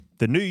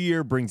The new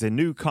year brings a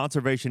new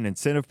conservation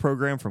incentive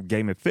program from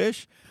Game and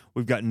Fish.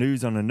 We've got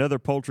news on another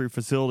poultry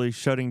facility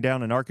shutting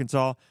down in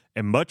Arkansas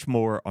and much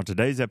more on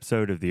today's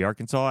episode of the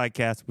Arkansas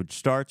AgCast, which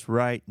starts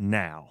right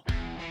now.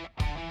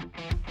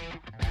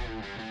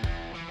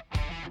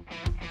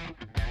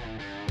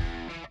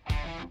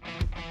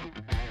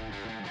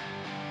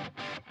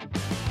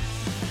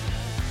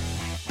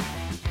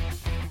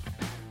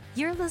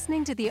 You're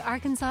listening to the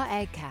Arkansas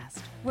AgCast,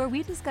 where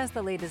we discuss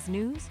the latest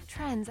news,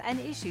 trends, and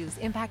issues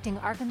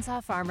impacting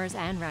Arkansas farmers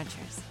and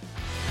ranchers.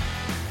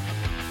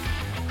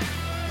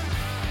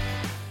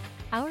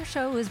 Our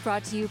show is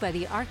brought to you by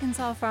the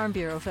Arkansas Farm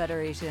Bureau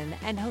Federation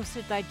and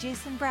hosted by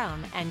Jason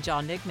Brown and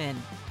John Nickman.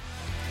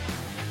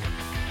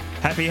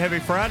 Happy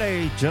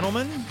Friday,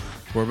 gentlemen.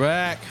 We're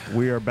back.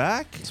 We are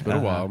back. It's been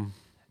a while.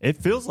 It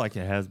feels like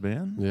it has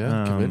been.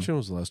 Yeah, convention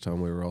was the last time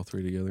we were all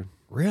three together.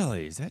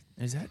 Really? Is that?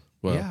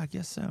 Well, yeah, I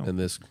guess so. In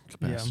this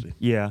capacity.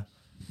 Yeah.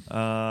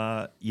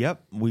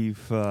 Yep.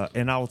 We've,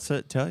 and I will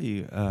tell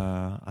you,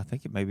 I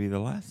think it may be the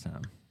last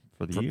time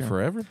for the year.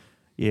 Forever?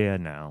 Yeah,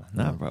 no.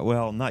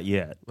 Well, not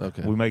yet.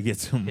 Okay. We may get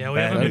some. Yeah,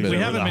 bad we news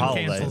haven't over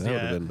been the canceled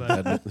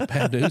holidays. yet.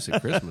 Bad news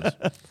at Christmas.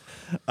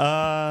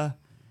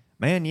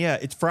 Man, yeah,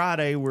 it's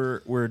Friday.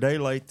 We're a day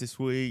late this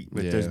week,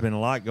 but there's been a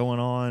lot going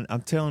on.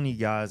 I'm telling you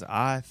guys,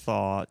 I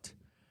thought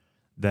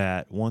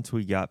that once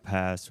we got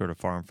past sort of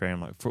farm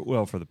family,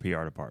 for the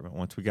PR department,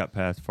 once we got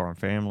past farm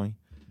family,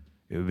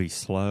 it would be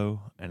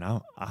slow. And I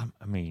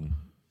mean,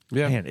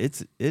 man,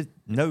 it's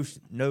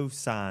no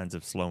signs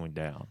of slowing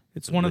down.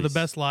 It's one of the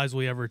best lies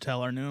we ever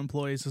tell our new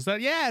employees is that,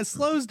 it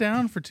slows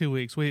down for 2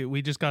 weeks.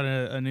 We just got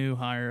a new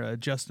hire,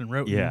 Justin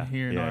Roten,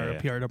 here in our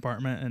PR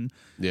department.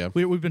 And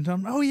we've been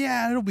telling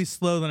him, it'll be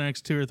slow the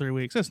next 2 or 3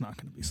 weeks. It's not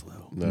going to be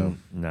slow.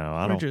 No,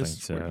 I don't think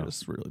so. We're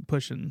just really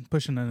pushing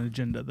an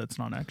agenda that's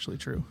not actually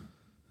true.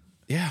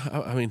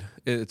 Yeah, I mean,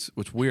 it's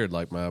weird.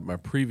 Like my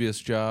previous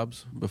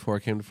jobs before I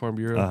came to Farm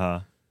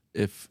Bureau,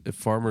 if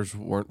farmers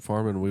weren't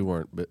farming, we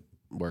weren't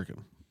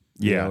working.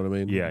 You know what I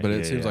mean? Yeah. But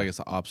it seems like it's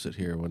the opposite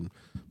here when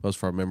most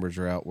of our members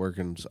are out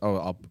working.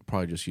 I'll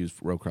probably just use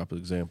row crop as an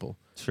example.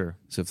 Sure.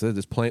 So if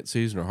it's plant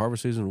season or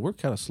harvest season, we're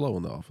kind of slow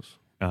in the office.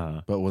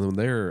 But when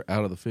they're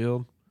out of the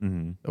field,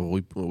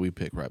 we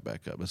pick right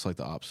back up. It's like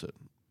the opposite.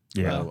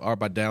 Yeah. Our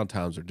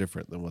downtimes are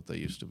different than what they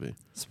used to be.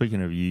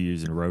 Speaking of you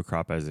using row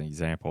crop as an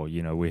example,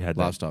 we had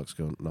livestock's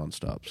going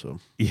nonstop. So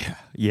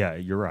yeah,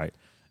 you're right.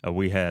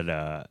 We had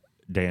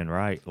Dan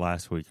Wright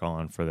last week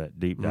on for that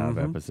deep dive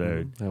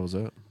episode. How was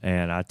that?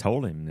 And I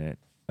told him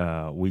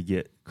that we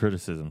get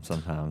criticism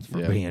sometimes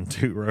for being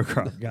two row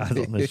crop guys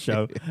on this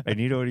show. And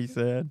you know what he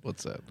said?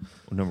 What's that?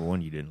 Well, number one,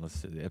 you didn't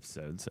listen to the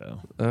episode, so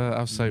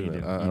I'll save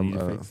it. You need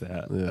to fix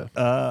that.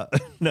 Yeah.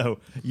 No,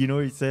 you know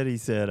what he said? He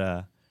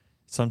said,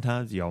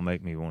 sometimes y'all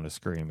make me want to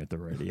scream at the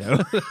radio.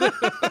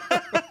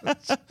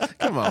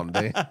 Come on,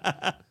 Dan.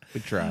 We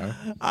try.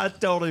 I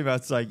told him, I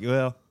was like,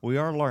 well, we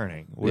are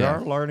learning. We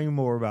are learning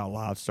more about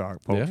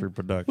livestock, poultry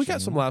production. We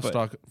got some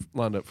livestock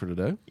lined up for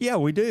today. Yeah,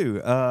 we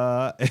do.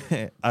 I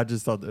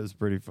just thought that was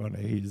pretty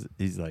funny.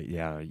 He's like,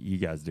 yeah, you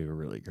guys do a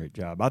really great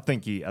job. I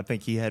think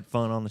he had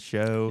fun on the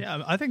show.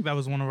 Yeah, I think that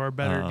was one of our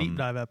better deep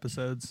dive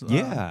episodes.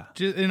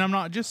 And I'm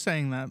not just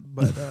saying that,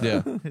 but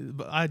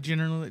but I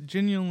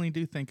genuinely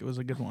do think it was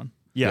a good one.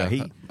 Yeah,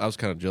 I was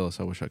kind of jealous.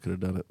 I wish I could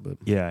have done it, but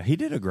yeah, he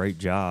did a great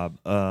job.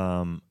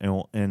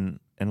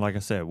 And like I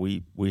said,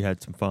 we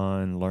had some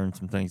fun, learned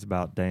some things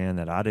about Dan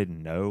that I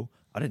didn't know.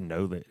 I didn't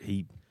know that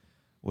he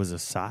was a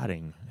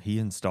siding. He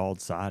installed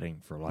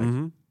siding for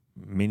like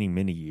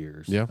many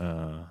years.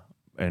 Yeah,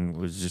 and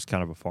was just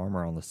kind of a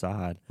farmer on the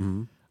side.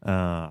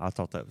 I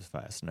thought that was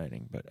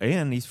fascinating.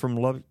 And he's from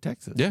Lubbock,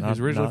 Texas. Yeah, he's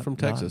originally from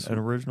Texas, an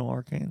original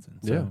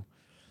Arkansan. So.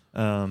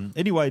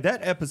 Anyway,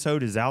 that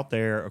episode is out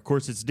there. Of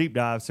course, it's deep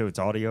dive, so it's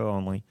audio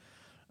only.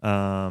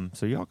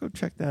 So y'all go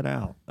check that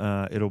out.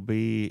 It'll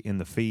be in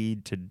the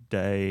feed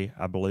today,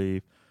 I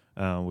believe,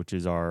 which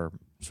is our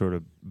sort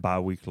of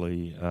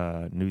bi-weekly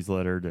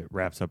newsletter that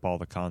wraps up all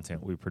the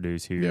content we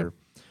produce here.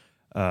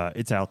 Yeah.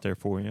 It's out there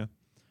for you.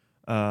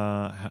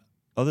 Other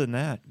than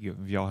that,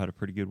 have y'all had a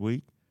pretty good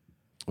week?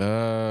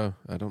 I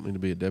don't mean to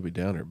be a Debbie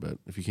Downer, but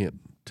if you can't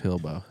tell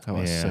by how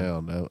I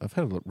sound, I've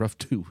had a rough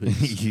 2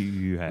 weeks.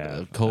 you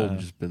have. Cold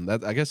just been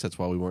that. I guess that's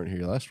why we weren't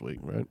here last week,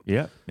 right?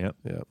 Yep.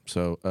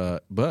 So,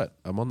 but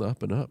I'm on the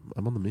up and up.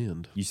 I'm on the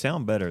mend. You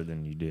sound better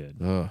than you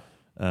did.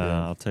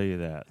 I'll tell you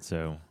that.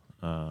 So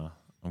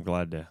I'm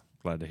glad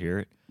to hear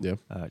it. Yeah.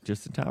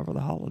 Just in time for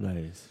the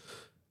holidays.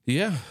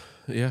 Yeah.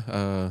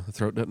 The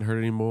throat doesn't hurt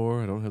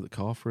anymore. I don't have the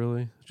cough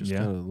really. It's just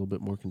kind of a little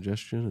bit more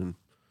congestion,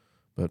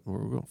 but we're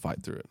going to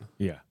fight through it.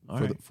 Yeah.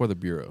 For the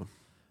Bureau.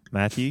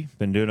 Matthew,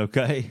 been doing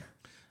okay?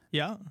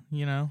 Yeah,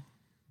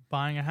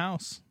 buying a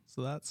house.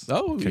 So that's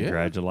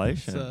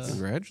congratulations.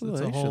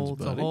 Congratulations,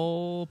 it's a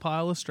whole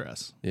pile of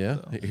stress. Yeah,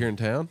 so. Here in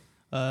town?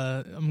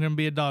 I'm going to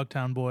be a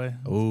Dogtown boy.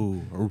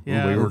 Oh,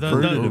 yeah. We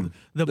recruited him.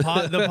 The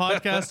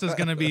podcast is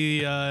going to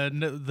be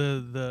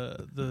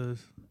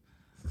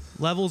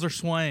Levels are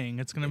swaying.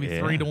 It's going to be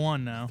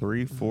 3-1 now.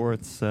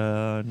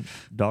 3/4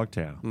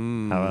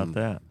 Dogtown. How about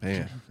that?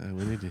 Man,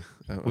 we need to.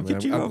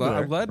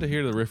 I'm glad to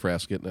hear the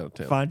riffraff's getting out of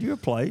town. Find you a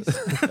place.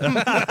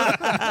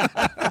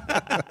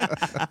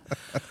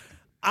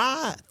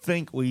 I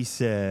think we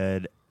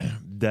said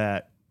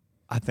that.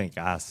 I think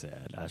I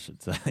said, I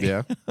should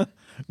say,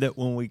 that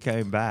when we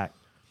came back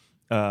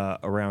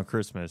around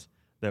Christmas,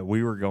 that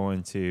we were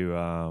going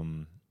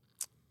to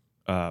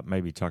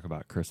maybe talk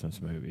about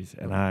Christmas movies.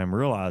 And I am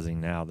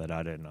realizing now that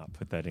I did not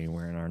put that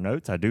anywhere in our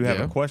notes. I do have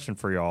a question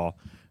for y'all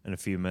in a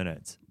few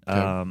minutes.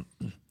 Okay.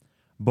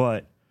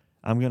 But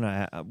we're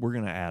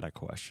gonna add a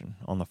question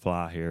on the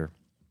fly here.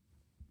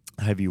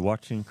 Have you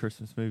watched any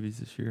Christmas movies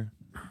this year?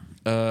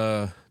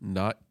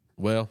 Not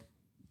well.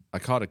 I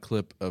caught a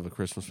clip of a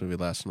Christmas movie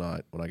last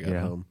night when I got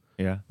home.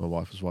 Yeah. My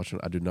wife was watching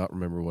it. I do not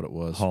remember what it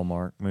was.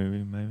 Hallmark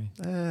movie, maybe?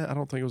 I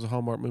don't think it was a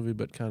Hallmark movie,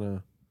 but kind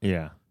of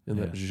in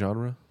that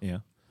genre.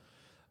 Yeah.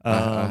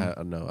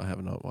 No, I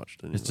have not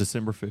watched it. It's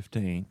December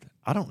 15th.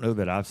 I don't know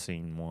that I've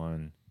seen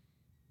one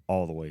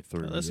all the way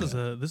through. This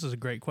is a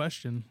great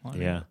question.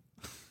 Yeah.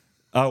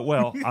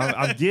 Well,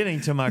 I'm getting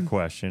to my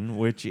question,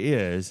 which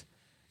is,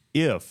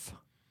 if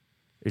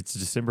it's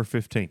December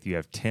 15th, you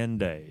have 10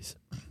 days.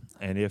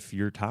 And if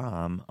your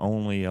time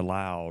only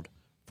allowed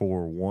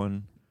for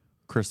one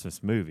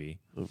Christmas movie,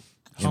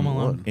 Home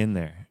Alone in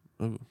there.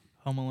 Ooh.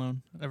 Home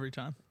Alone every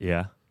time.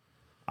 Yeah.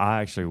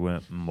 I actually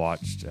went and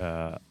watched,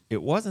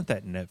 it wasn't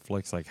that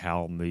Netflix, like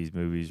how these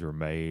movies were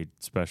made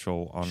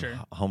special on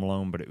Home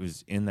Alone, but it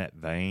was in that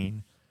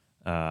vein.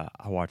 I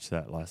watched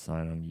that last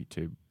night on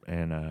YouTube,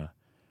 and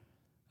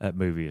that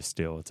movie is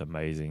still, it's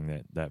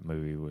amazing that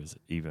movie was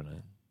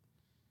even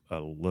a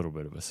little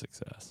bit of a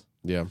success.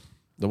 Yeah.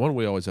 The one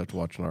we always have to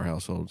watch in our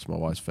household, it's my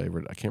wife's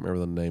favorite. I can't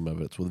remember the name of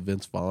it. It's with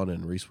Vince Vaughn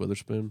and Reese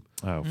Witherspoon.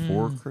 Oh,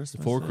 Four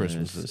Christmases. Four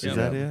Christmases. Is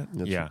that it?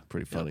 It's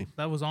pretty funny.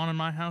 That was on in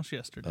my house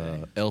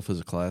yesterday. Elf is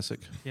a classic.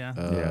 Yeah.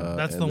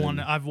 That's the one.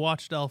 I've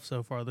watched Elf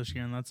so far this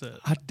year, and that's it.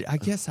 I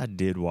guess I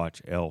did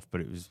watch Elf,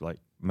 but it was like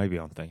maybe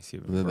on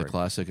Thanksgiving. And then the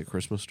classic A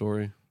Christmas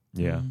Story.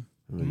 Yeah.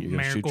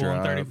 Miracle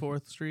on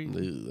 34th Street.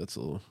 That's a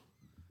little...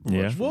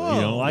 Yeah. Whoa.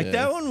 You don't like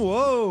that one?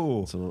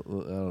 Whoa. So, I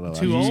don't know.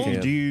 Too old?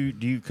 Do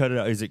you cut it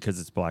out? Is it because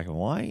it's black and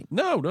white?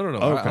 No.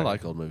 Okay. I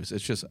like old movies.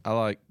 It's just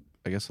I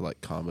guess I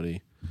like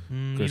comedy.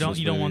 You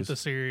don't want the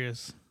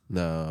serious.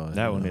 No.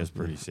 That one is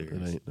pretty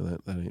serious.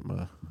 That ain't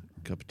my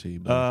cup of tea.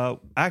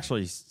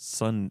 Actually,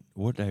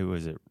 what day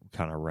was it?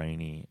 Kind of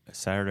rainy.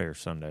 Saturday or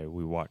Sunday,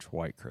 we watched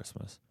White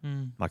Christmas.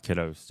 My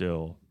kiddo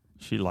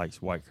she likes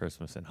White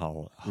Christmas and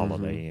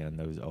Holiday Inn,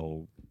 those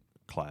old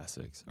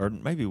classics. Or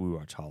maybe we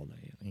watch Holiday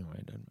Inn. Anyway,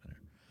 it doesn't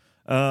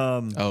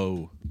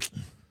matter.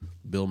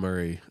 Bill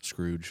Murray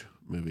Scrooge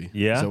movie.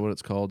 Yeah. Is that what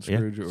it's called?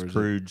 Scrooge? Yeah. Or is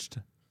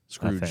Scrooged.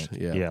 Scrooged.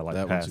 Yeah. Like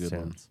that one's a good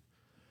tense.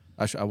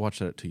 one. I watched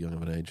that at too young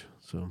of an age.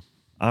 So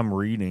I'm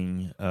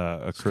reading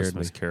A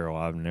Christmas Carol.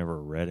 I've never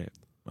read it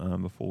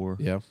before.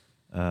 Yeah.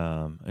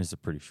 It's a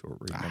pretty short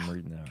read. I'm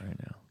reading that right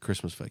now.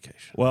 Christmas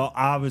Vacation. Well,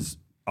 I was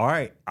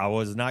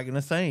not going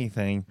to say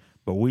anything,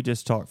 but we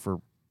just talked for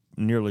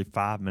nearly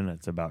 5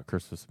 minutes about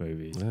Christmas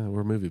movies. Yeah,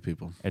 we're movie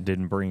people. And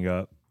didn't bring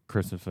up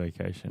Christmas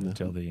Vacation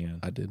until the end.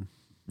 I did.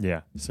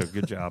 Yeah, so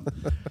good job.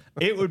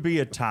 It would be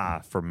a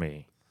tie for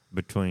me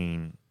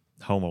between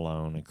Home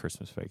Alone and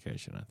Christmas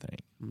Vacation, I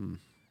think.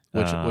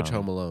 Which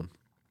Home Alone?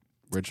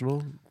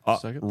 Original?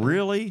 Second?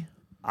 Really?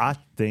 I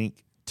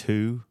think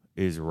 2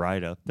 is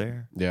right up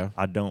there. Yeah.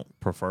 I don't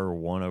prefer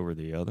one over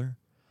the other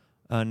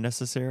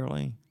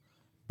necessarily,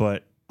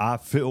 but I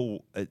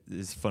feel,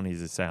 as funny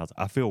as it sounds,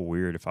 I feel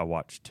weird if I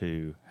watch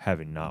 2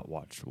 having not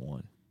watched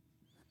 1.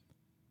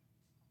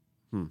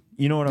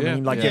 You know what I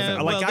mean? Like,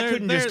 I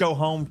couldn't just go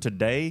home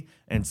today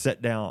and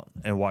sit down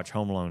and watch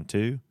Home Alone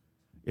 2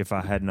 if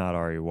I had not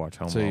already watched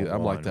Home Alone 1.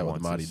 I'm like that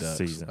with Mighty Ducks.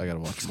 Season. I got to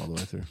watch them all the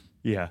way through.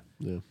 Yeah.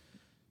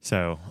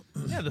 So,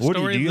 the Woody,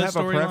 story, do you have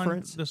a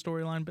preference? The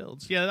storyline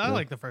builds. Yeah, I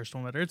like the first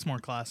one better. It's more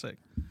classic.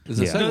 Is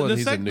the second one,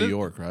 he's in New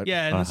York, right?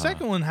 Yeah, and the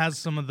second one has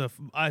some of the,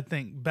 I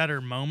think, better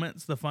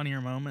moments, the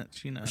funnier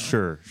moments, you know.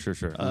 Sure.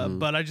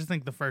 But I just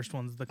think the first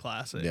one's the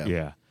classic.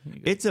 Yeah.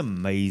 It's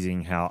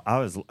amazing how I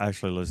was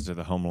actually listening to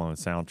the Home Alone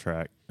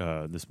soundtrack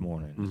this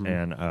morning,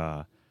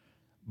 and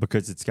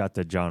because it's got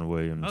the John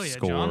Williams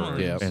score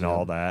and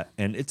all that,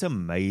 and it's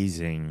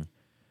amazing,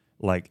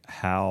 like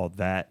how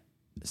that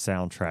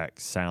soundtrack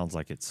sounds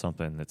like it's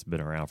something that's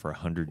been around for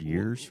 100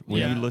 years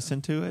when you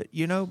listen to it.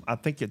 You know, I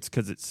think it's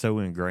because it's so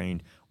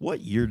ingrained.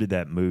 What year did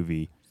that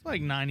movie? It's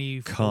like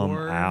 94 come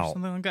or out?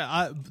 Something like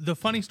that. The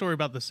funny story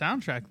about the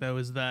soundtrack though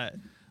is that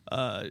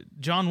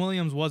John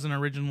Williams wasn't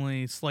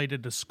originally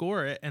slated to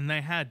score it, and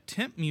they had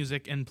temp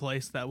music in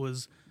place that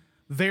was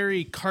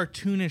very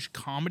cartoonish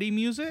comedy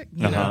music,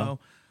 you know.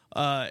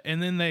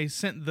 And then they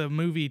sent the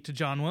movie to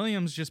John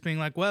Williams just being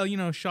like, well, you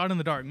know, shot in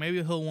the dark.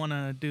 Maybe he'll want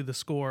to do the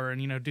score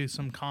and, you know, do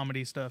some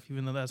comedy stuff,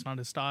 even though that's not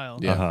his style.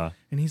 Yeah.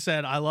 And he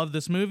said, I love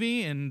this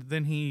movie. And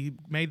then he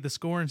made the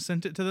score and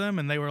sent it to them.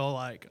 And they were all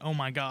like, oh,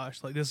 my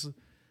gosh, like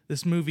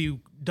this movie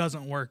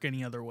doesn't work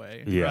any other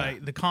way. Yeah.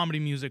 Right? The comedy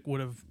music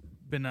would have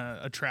been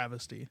a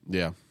travesty.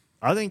 Yeah.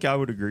 I think I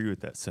would agree with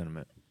that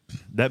sentiment.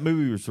 That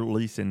movie was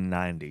released in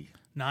 90.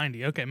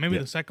 90. Okay, maybe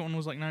the second one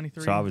was like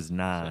 93. So I was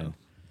 9.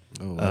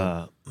 So. Oh,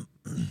 wow.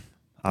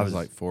 I was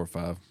like 4 or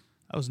 5.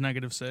 I was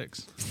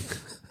 -6.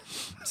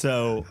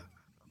 So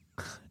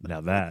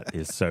now that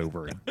is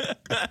sobering.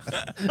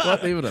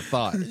 Not even a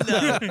thought.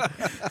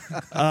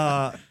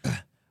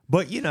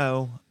 But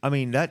I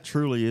mean, that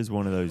truly is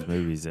one of those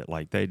movies that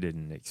like they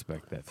didn't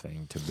expect that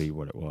thing to be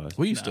what it was.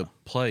 We used to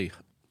play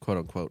quote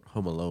unquote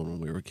Home Alone when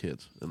we were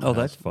kids.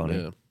 That's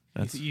funny. Yeah.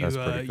 That's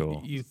pretty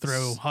cool. You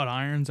throw hot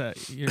irons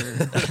at your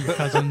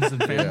cousins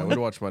and family. Yeah, we'd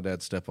watch my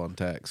dad step on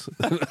tacks.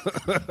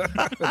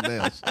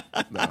 Nails.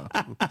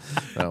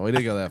 No, we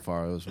didn't go that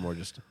far. It was more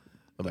just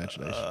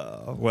imagination.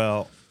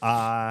 Well,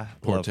 I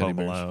Poor love Teddy Home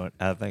Bears. Alone.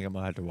 I think I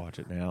might have to watch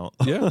it now.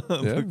 Yeah,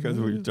 because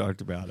we've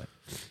talked about it.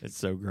 It's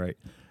so great.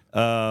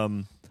 All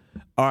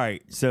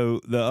right.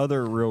 So the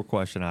other real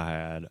question I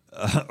had,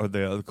 or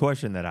the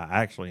question that I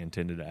actually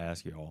intended to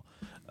ask y'all,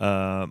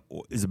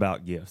 is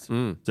about gifts.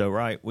 So,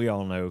 right, we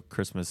all know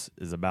Christmas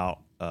is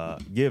about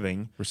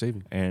giving,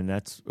 Receiving, and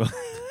that's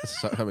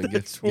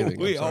gifts. what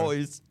we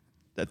always.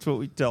 That's what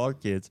we tell our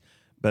kids: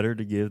 better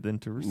to give than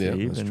to receive.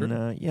 Yeah, that's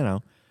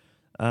true.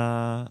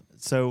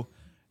 So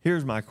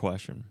here's my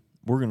question: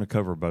 we're going to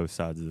cover both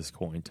sides of this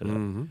coin today.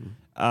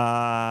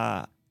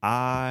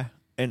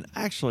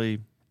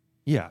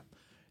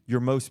 Your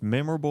most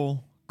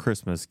memorable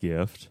Christmas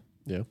gift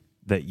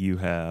that you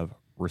have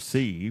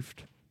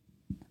received,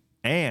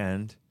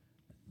 and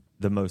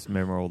the most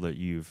memorable that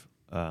you've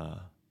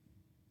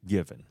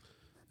given.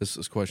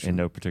 This question in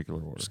no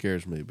particular order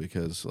scares me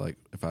because, like,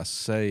 if I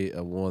say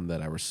a one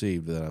that I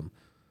received, then I'm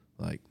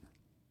like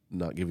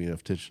not giving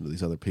enough attention to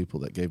these other people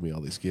that gave me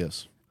all these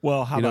gifts.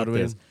 Well, how about what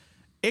I this?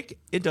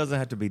 It doesn't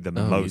have to be the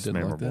most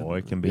memorable.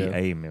 Like it can be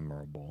a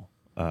memorable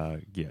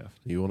gift.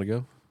 You want to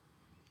go?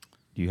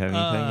 Do you have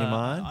anything in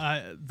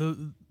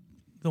mind?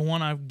 The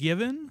one I've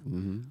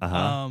given.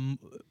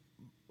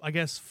 I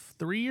guess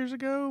 4 years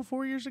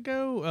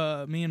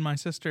ago, me and my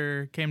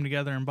sister came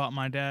together and bought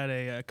my dad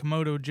a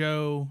Komodo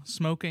Joe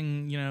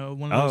smoking,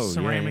 one of those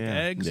ceramic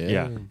eggs.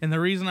 Yeah. And the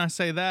reason I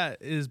say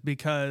that is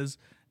because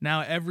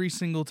now every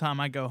single time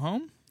I go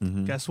home,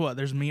 guess what?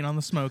 There's meat on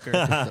the smoker.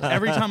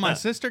 Every time my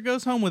sister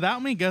goes home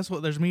without me, guess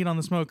what? There's meat on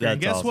the smoker. That's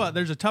and guess awesome. what?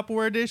 There's a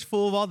Tupperware dish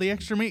full of all the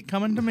extra meat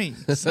coming to me.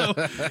 So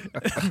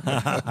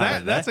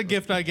that's a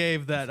gift I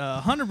gave that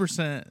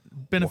 100%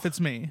 benefits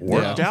me.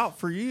 Worked out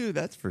for you,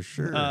 that's for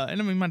sure.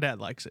 And I mean, my dad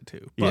likes it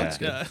too.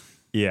 But,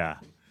 yeah.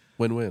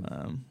 Win-win.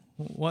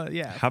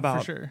 How about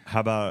for sure. How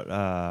about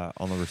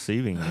on the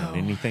receiving end?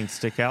 Anything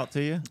stick out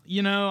to you?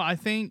 I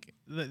think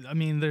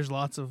there's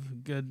lots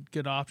of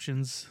good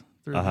options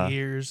through the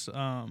years.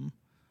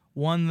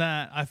 One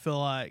that I feel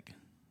like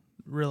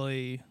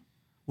really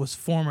was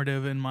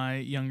formative in my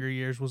younger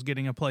years was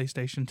getting a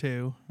PlayStation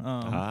 2.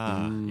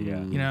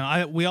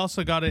 We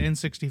also got an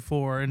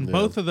N64, and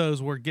both of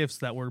those were gifts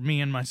that were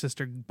me and my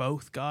sister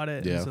both got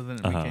it, and so then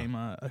it became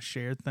a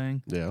shared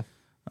thing. Yeah.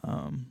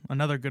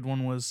 Another good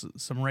one was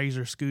some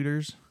Razor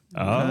scooters.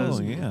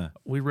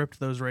 We ripped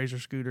those Razor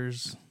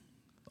scooters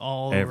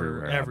all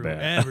everywhere.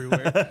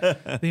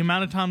 The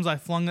amount of times I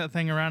flung that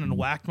thing around and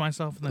whacked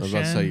myself in the shin. I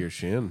was about to say your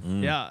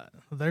shin. Yeah,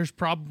 there's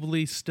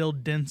probably still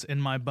dents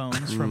in my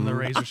bones from the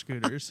Razor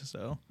scooters.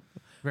 So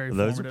very.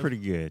 Those are pretty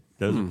good.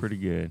 Are pretty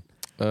good.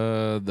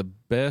 The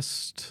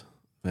best,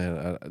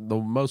 the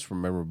most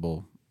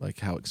memorable, like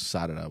how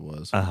excited I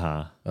was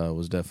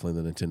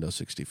definitely the Nintendo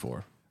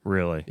 64.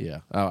 Really? Yeah,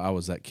 I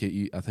was that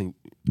kid. I think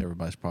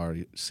everybody's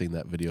probably seen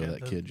that video of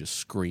that kid just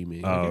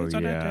screaming. Oh, it's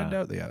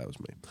Nintendo. Yeah, that was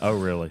me. Oh,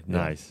 really?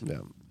 Nice.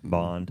 Yeah.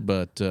 Bond.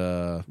 But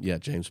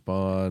James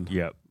Bond.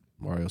 Yep.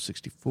 Mario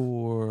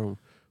 64.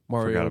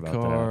 Mario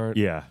Kart.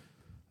 That. Yeah.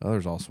 Oh,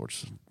 there's all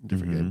sorts of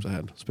different games I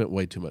had. Spent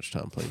way too much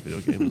time playing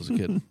video games as a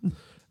kid.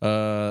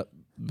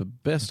 The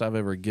best I've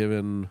ever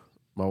given,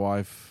 my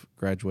wife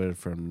graduated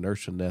from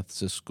Nurse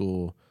Anesthetist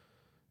school,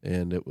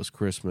 and it was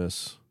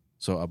Christmas.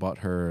 So I bought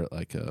her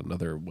like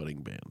another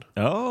wedding band.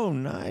 Oh,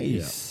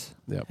 nice.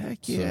 Yeah.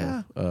 Heck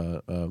yeah.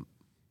 So,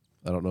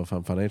 I don't know if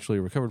I'm financially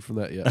recovered from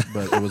that yet,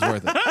 but it was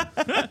worth it.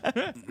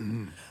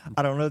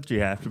 I don't know that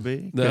you have to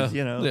be. Because,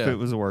 if it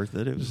was worth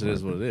it, it was. It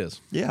is what it is.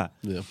 Yeah.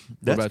 Yeah.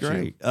 That's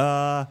great.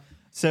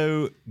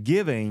 So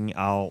giving,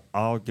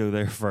 I'll go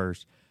there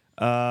first.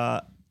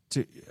 A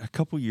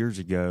couple years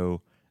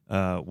ago,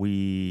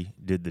 we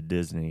did the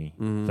Disney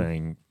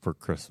thing for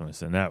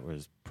Christmas, and that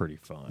was pretty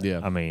fun. Yeah.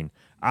 I mean,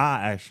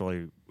 I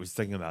actually was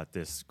thinking about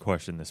this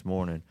question this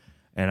morning,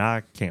 and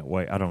I can't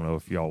wait. I don't know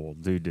if y'all will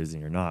do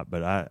Disney or not,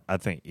 but I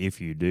think if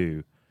you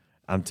do,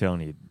 I'm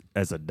telling you,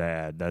 as a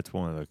dad, that's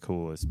one of the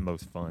coolest,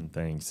 most fun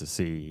things to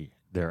see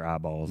their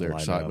eyeballs their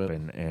light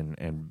excitement. up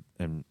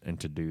and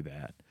to do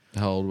that.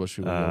 How old was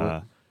she?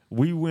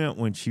 We went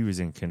when she was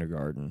in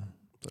kindergarten.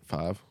 Like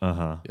 5?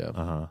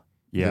 Yeah.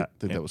 Yeah. I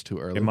think that was too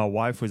early. And my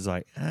wife was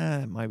like,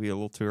 it might be a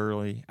little too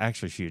early.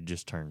 Actually, she had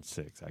just turned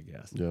 6, I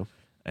guess. Yeah.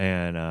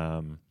 And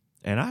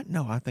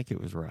I think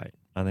it was right.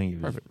 I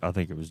think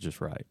it was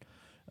just right.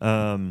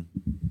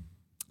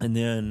 and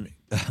then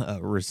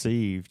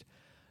received.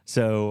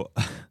 So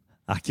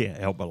I can't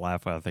help but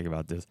laugh when I think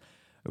about this.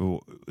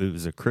 It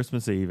was a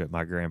Christmas Eve at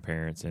my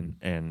grandparents,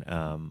 and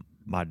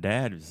my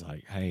dad was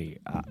like, "Hey,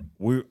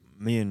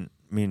 me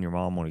and your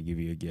mom want to give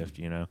you a gift."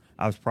 You know,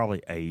 I was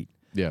probably 8.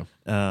 Yeah.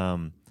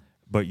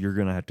 But you're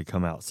gonna have to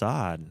come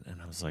outside,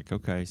 and I was like,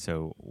 "Okay."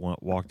 So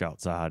walked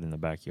outside in the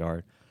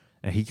backyard,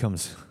 and he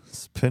comes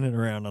spinning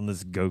around on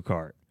this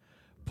go-kart,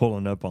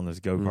 pulling up on this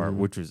go-kart,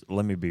 which was,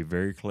 let me be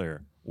very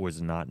clear,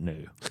 was not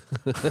new.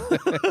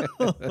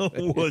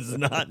 Was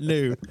not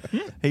new.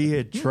 He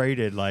had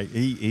traded, like,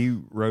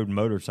 he rode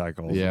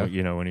motorcycles,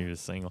 you know, when he was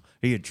single.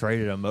 He had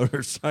traded a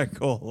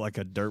motorcycle, like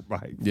a dirt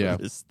bike, for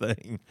this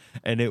thing.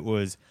 And it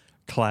was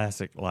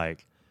classic,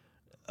 like,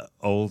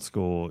 old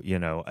school, you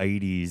know,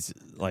 80s,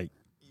 like,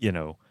 you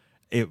know,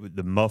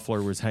 the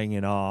muffler was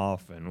hanging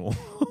off and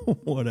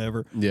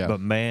whatever. Yeah.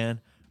 But,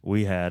 man,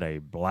 we had a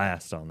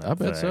blast on that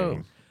thing. I bet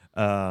so.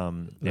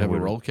 Did have a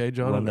roll cage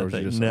on it? Or was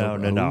it no.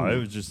 It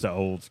was just an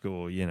old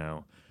school, you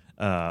know.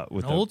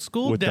 With old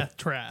school death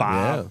trap.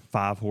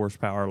 5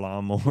 horsepower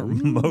lawnmower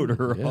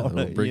motor on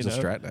it. Brings a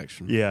Stratton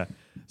action. Yeah.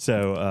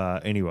 So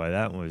anyway,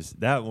 that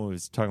one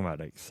was talking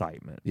about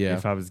excitement. Yeah.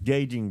 If I was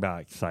gauging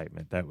by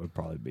excitement, that would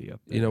probably be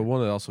up there. You know,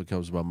 one that also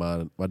comes to my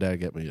mind, my dad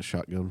got me a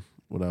shotgun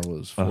when I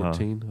was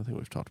 14. I think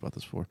we've talked about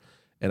this before.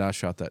 And I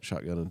shot that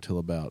shotgun until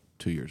about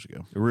 2 years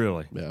ago.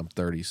 Really? Yeah, I'm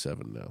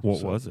 37 now.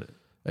 What was it?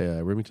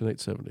 Remington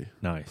 870.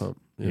 Nice. Pump.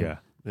 Yeah.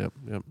 Yep.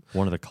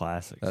 One of the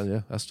classics.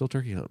 Yeah, I still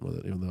turkey hunt with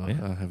it, even though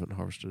I haven't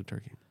harvested a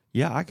turkey.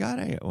 Yeah, I got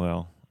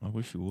well, I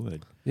wish you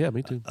would. Yeah,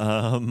 me too.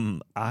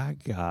 I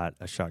got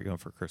a shotgun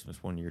for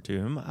Christmas one year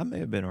too. I may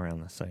have been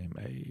around the same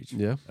age.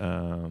 Yeah.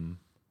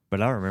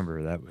 But I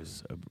remember that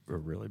was a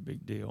really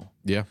big deal.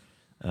 Yeah.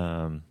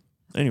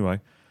 Anyway,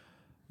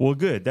 well,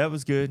 good. That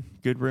was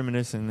good. Good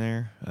reminiscing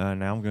there.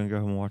 Now I'm going to go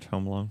home and watch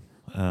Home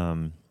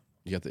Alone.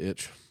 You got the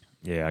itch?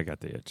 Yeah, I got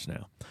the itch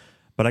now.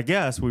 But I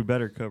guess we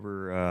better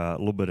cover a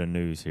little bit of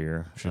news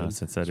here, since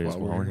that is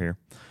why we're here.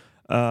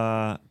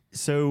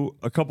 So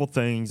a couple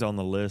things on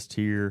the list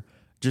here.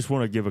 Just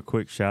want to give a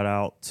quick shout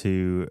out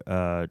to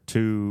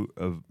two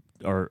of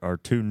our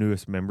two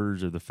newest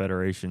members of the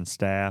Federation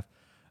staff,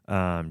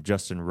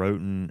 Justin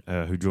Roten,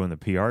 who joined the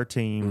PR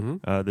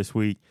team this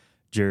week,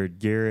 Jared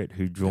Garrett,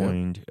 who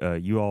joined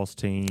you all's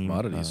team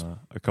Commodities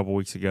a couple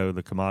weeks ago,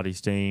 the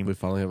Commodities team. We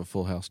finally have a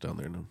full house down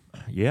there now.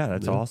 Yeah,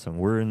 that's awesome.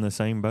 We're in the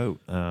same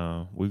boat.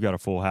 We've got a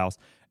full house,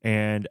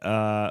 and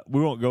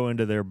we won't go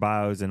into their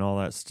bios and all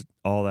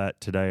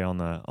that today on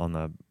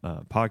the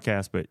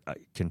podcast. But I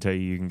can tell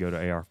you can go to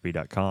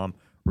ARFB.com,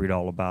 read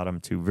all about them.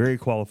 Two very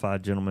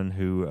qualified gentlemen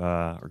who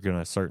are going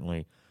to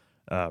certainly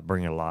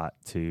bring a lot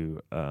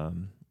to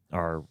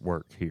our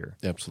work here.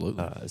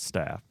 Absolutely, as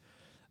staff.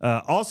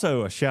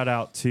 Also, a shout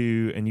out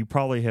to, and you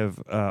probably have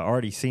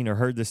already seen or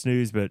heard this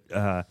news, but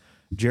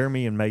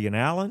Jeremy and Megan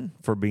Allen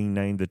for being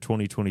named the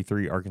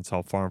 2023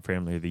 Arkansas Farm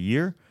Family of the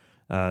Year.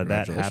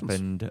 That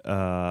happened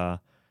at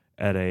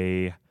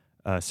a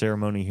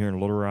ceremony here in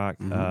Little Rock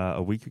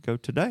a week ago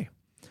today.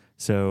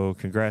 So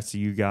congrats to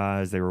you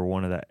guys. They were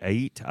one of the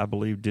 8, I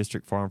believe,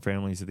 District Farm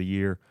Families of the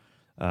Year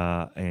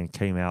and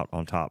came out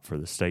on top for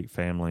the state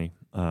family.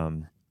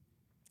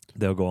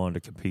 They'll go on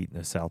to compete in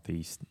the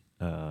Southeast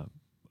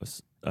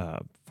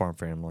Farm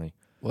Family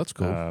that's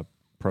cool.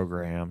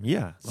 program.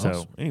 Yeah. Awesome.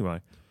 So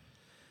anyway,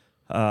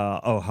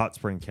 Hot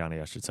Spring County,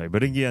 I should say.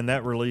 But again,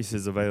 that release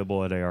is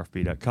available at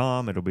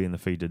ARFB.com. It'll be in the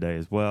feed today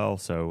as well.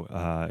 So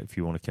if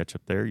you want to catch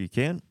up there, you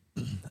can.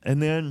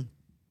 And then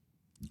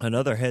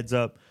another heads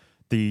up,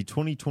 the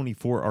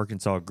 2024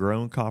 Arkansas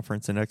Grown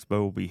Conference and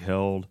Expo will be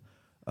held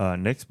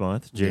next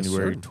month,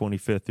 January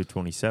 25th through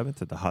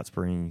 27th at the Hot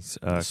Springs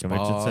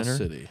Convention Center.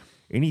 City.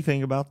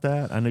 Anything about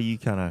that? I know you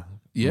kind of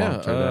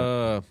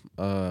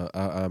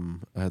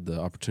I had the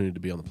opportunity to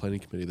be on the planning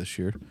committee this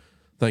year.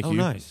 Thank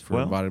you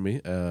for inviting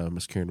me,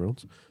 Miss Karen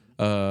Reynolds.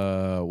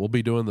 We'll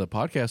be doing the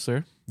podcast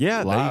there.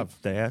 Yeah,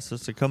 live. They asked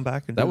us to come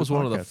back and that do was the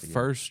one of the podcast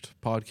first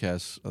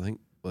podcasts. I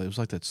think it was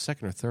like that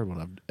second or third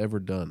one I've ever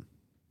done.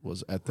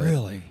 Was at that.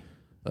 Really?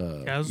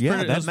 That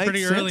was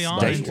pretty early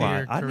on into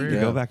your I need to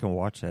go back and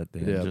watch that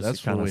then. Yeah, just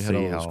that's to when we had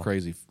all how those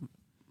crazy,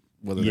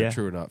 whether they're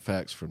true or not,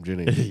 facts from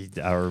Jenny.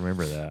 I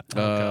remember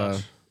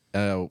that.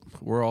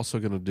 We're also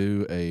going to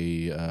do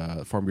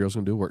Farm Bureau's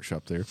going to do a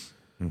workshop there,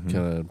 kind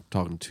of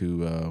talking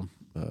to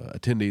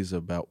attendees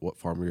about what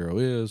Farm Bureau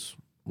is,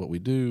 what we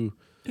do,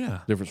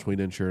 difference between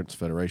insurance,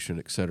 federation,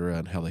 et cetera,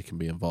 and how they can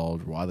be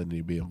involved, why they need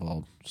to be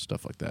involved,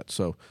 stuff like that.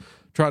 So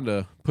trying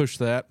to push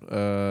that,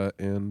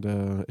 and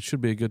it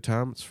should be a good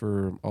time. It's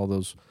for all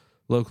those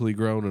locally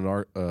grown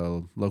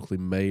and locally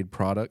made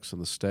products in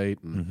the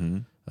state,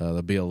 and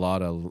there'll be a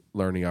lot of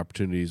learning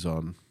opportunities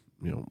on,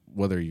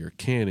 whether you're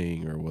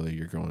canning or whether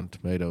you're growing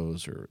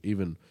tomatoes, or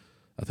even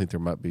I think there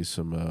might be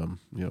some,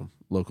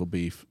 local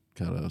beef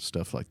kind of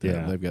stuff like that. Yeah.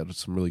 And they've got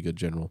some really good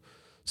general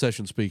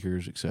session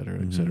speakers, et cetera,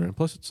 et cetera. And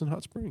plus it's in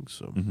Hot Springs,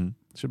 so it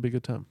should be a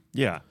good time.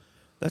 Yeah,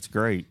 that's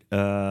great.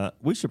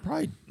 We should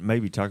probably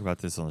maybe talk about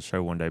this on the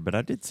show one day, but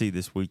I did see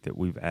this week that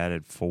we've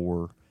added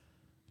 4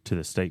 to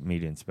the state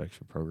meat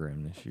inspection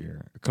program this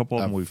year. A couple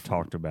of them we've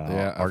talked about,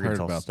 I've heard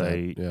Arkansas about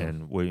State that,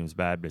 and Williams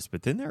Baptist,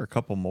 but then there are a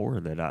couple more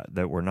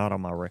that were not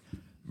on my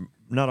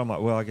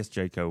well, I guess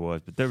Jayco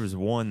was, but there was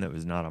one that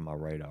was not on my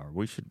radar.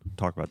 We should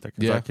talk about that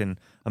because I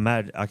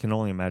can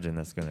only imagine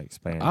that's going to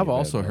expand. I've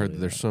also heard that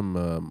there's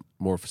some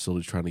more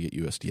facilities trying to get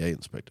USDA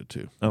inspected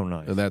too. Oh,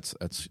 nice. And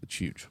it's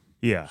huge.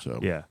 Yeah. So.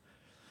 Yeah.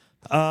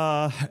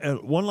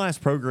 One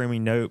last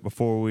programming note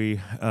before we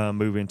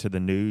move into the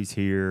news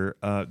here.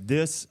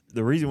 The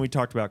reason we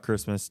talked about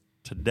Christmas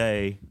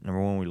today, number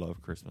one, we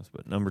love Christmas,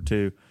 but number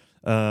two,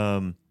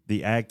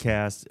 the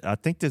AgCast, I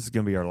think this is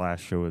going to be our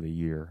last show of the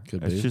year.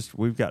 It's just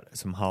we've got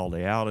some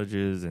holiday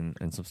outages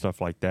and some stuff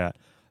like that.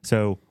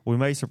 So we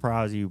may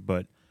surprise you,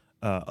 but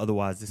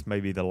otherwise this may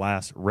be the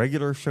last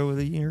regular show of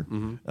the year.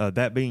 Mm-hmm.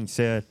 That being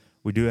said,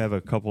 we do have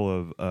a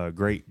couple of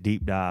great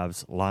deep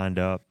dives lined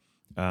up.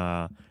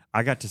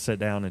 I got to sit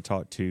down and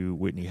talk to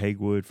Whitney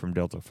Hagewood from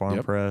Delta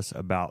Farm Press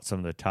about some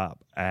of the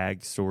top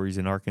ag stories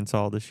in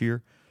Arkansas this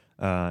year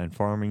and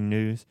farming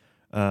news.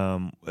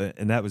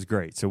 And that was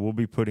great. So we'll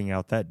be putting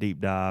out that deep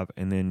dive,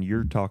 and then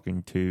you're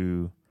talking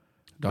to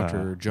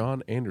Dr.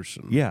 John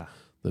Anderson. Yeah.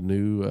 The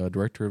new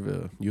director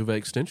of U of A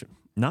Extension.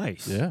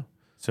 Nice. Yeah.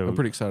 So I'm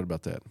pretty excited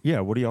about that.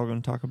 Yeah. What are y'all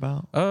going to talk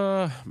about?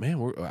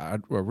 Man, I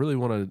really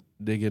want to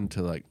dig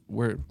into like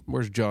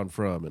where's John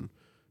from and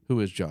who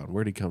is John?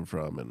 Where did he come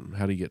from, and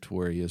how did he get to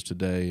where he is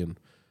today? And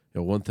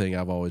one thing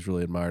I've always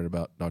really admired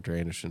about Dr.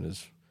 Anderson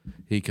is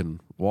he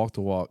can walk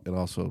the walk and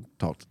also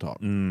talk the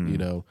talk.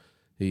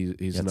 He's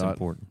That's not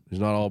important. He's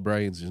not all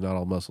brains. He's not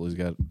all muscle.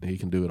 He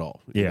can do it all.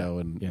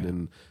 And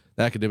in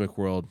the academic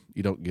world,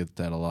 you don't get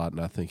that a lot.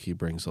 And I think he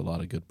brings a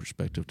lot of good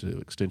perspective to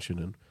Extension,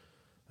 and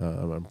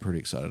I'm pretty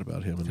excited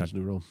about him and his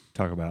new role.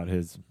 Talk about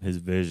his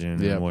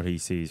vision and what he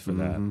sees for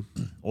that.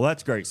 Well,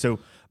 that's great. So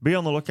be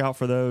on the lookout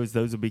for those.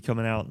 Those will be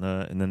coming out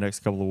in the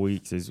next couple of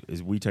weeks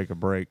as we take a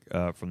break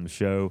from the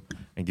show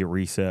and get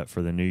reset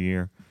for the new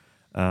year.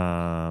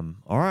 All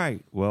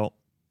right. Well,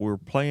 we're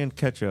playing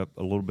catch up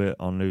a little bit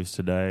on news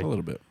today. A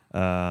little bit.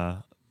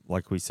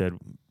 Like we said,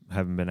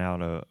 haven't been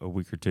out a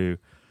week or two.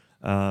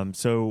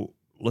 So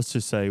let's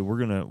just say we're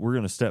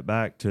gonna step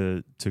back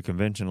to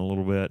convention a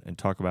little bit and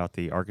talk about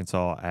the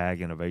Arkansas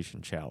Ag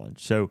Innovation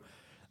Challenge. So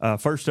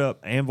first up,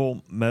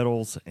 Anvil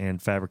Metals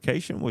and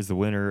Fabrication was the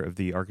winner of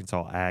the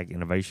Arkansas Ag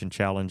Innovation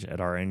Challenge at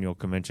our annual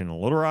convention in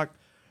Little Rock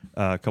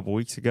a couple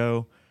weeks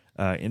ago.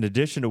 In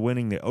addition to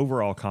winning the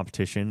overall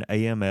competition,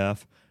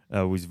 AMF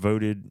was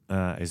voted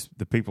as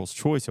the People's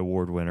Choice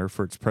Award winner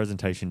for its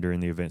presentation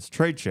during the event's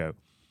trade show.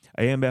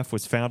 AMF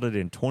was founded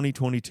in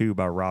 2022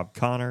 by Rob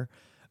Connor,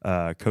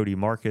 Cody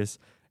Marcus,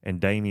 and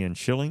Damian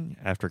Schilling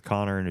after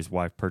Connor and his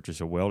wife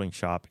purchased a welding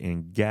shop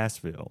in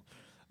Gassville.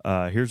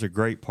 Here's a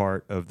great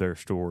part of their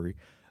story.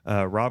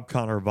 Rob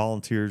Connor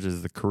volunteers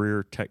as the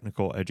Career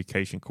Technical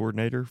Education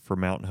Coordinator for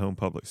Mountain Home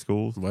Public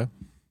Schools. Well,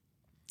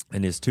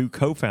 and his two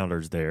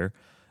co-founders there,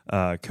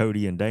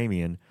 Cody and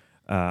Damian,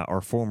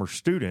 are former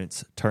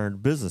students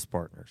turned business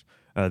partners.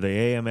 The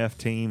AMF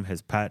team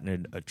has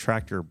patented a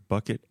tractor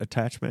bucket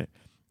attachment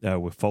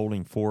with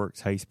folding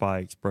forks, hay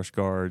spikes, brush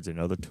guards, and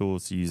other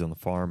tools to use on the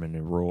farm and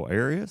in rural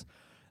areas.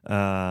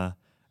 And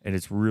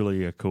it's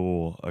really a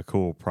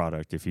cool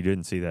product. If you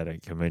didn't see that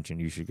at convention,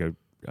 you should go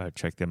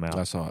check them out.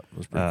 I saw it. It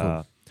was pretty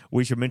cool.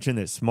 We should mention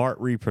that Smart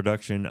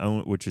Reproduction,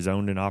 which is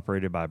owned and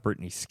operated by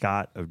Brittany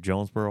Scott of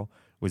Jonesboro,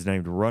 was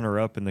named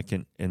runner-up in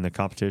the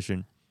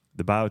competition.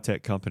 The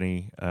biotech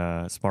company,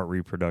 Smart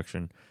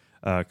Reproduction,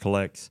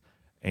 collects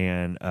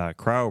and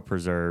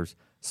cryopreserves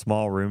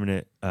small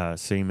ruminant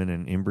semen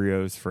and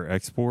embryos for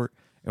export,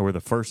 and we're the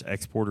first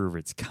exporter of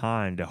its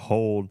kind to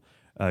hold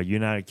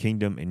United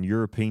Kingdom and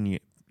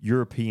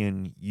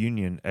European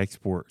Union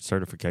export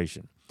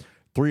certification.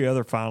 3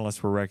 other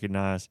finalists were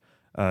recognized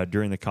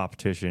during the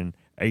competition: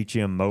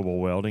 HM Mobile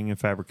Welding and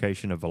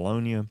Fabrication of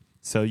Valonia,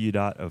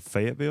 Celludot of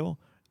Fayetteville,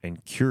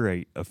 and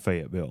Curate of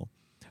Fayetteville.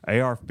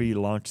 ARFB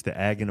launched the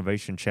Ag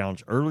Innovation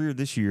Challenge earlier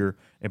this year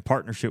in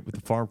partnership with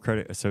the Farm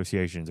Credit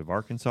Associations of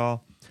Arkansas.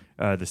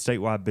 The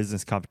statewide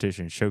business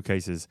competition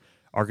showcases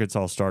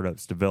Arkansas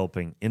startups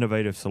developing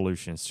innovative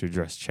solutions to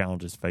address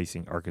challenges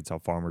facing Arkansas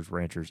farmers,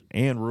 ranchers,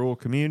 and rural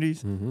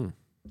communities. Mm-hmm.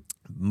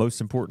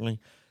 Most importantly,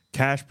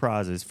 cash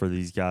prizes for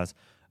these guys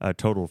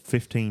totaled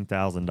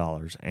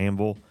 $15,000.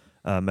 Anvil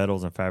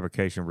Metals and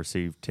Fabrication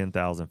received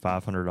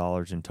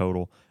 $10,500 in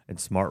total,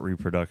 and Smart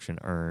Reproduction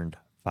earned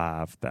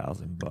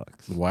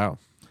 $5,000. Wow!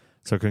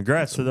 So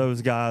congrats to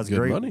those guys.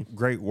 Good money.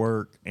 Great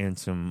work, and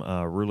some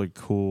really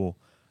cool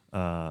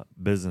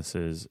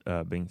businesses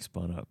being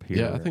spun up here.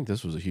 Yeah, I think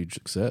this was a huge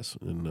success,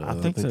 and I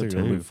think so they're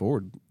going to move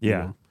forward.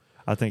 Yeah,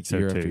 I think so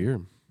year too. After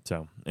year.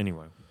 So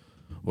anyway,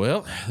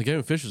 well, the Game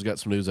of Fish has got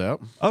some news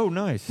out. Oh,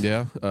 nice.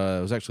 Yeah, it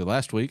was actually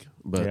last week,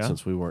 but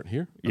since we weren't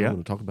here, I'm going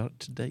to talk about it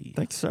today.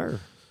 Thanks, sir.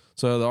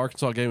 So the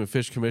Arkansas Game and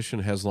Fish Commission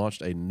has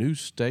launched a new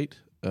slate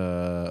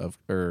of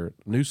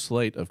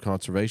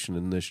conservation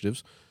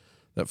initiatives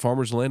that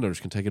farmers and landowners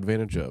can take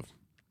advantage of.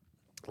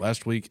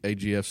 Last week,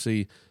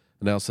 AGFC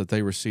announced that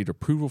they received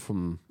approval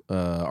from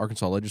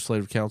Arkansas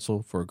Legislative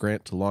Council for a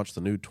grant to launch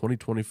the new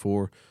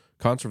 2024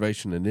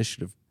 Conservation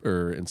Initiative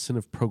or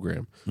Incentive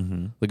Program.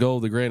 Mm-hmm. The goal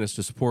of the grant is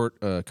to support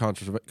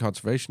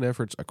conservation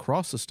efforts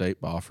across the state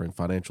by offering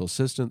financial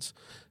assistance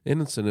and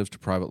incentives to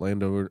private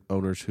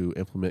landowners who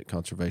implement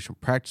conservation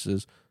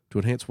practices to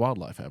enhance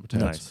wildlife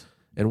habitats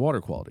and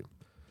water quality.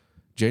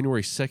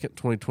 January 2nd,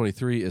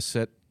 2023 is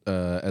set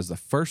as the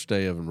first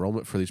day of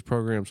enrollment for these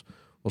programs,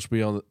 which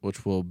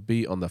will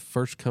be on the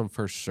first-come,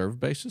 first-served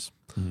basis.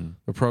 Mm-hmm.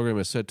 The program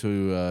is set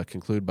to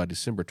conclude by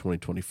December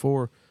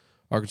 2024.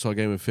 Arkansas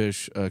Game and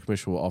Fish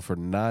Commission will offer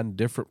 9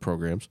 different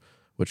programs,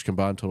 which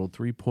combined total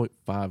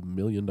 $3.5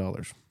 million.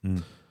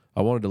 Mm.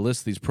 I wanted to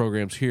list these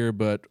programs here,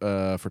 but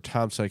for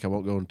time's sake, I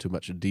won't go into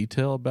much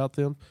detail about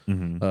them.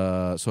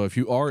 Mm-hmm. So if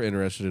you are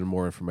interested in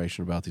more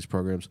information about these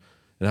programs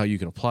and how you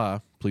can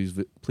apply, please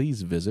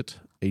visit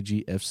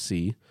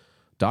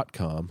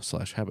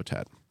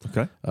agfc.com/habitat.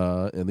 Okay.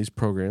 And these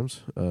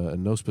programs,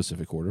 in no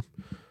specific order,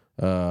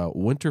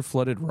 winter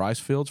flooded rice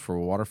fields for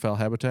waterfowl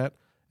habitat,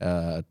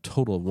 a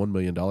total of $1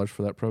 million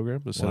for that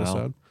program to set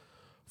aside.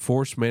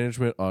 Forest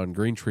management on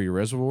green tree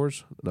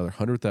reservoirs, another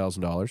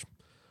 $100,000.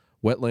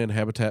 Wetland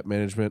habitat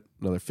management,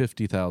 another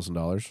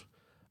 $50,000.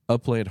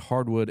 Upland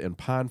hardwood and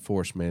pine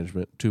forest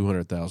management,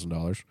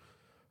 $200,000.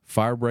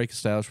 Fire break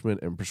establishment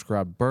and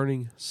prescribed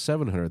burning,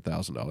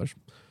 $700,000.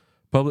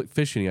 Public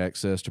fishing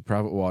access to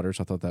private waters,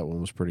 I thought that one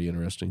was pretty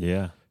interesting.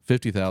 Yeah.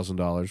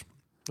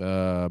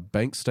 $50,000.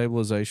 Bank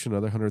stabilization,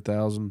 another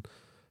 $100,000.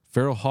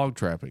 Feral hog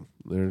trapping,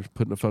 they're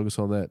putting a focus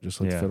on that, just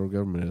like the federal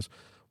government is.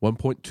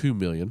 $1.2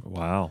 million.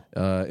 Wow.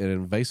 And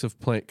invasive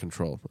plant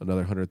control,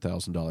 another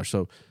 $100,000.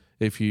 So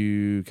if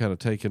you kind of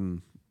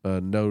taken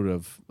a note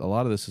of, a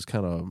lot of this is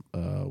kind of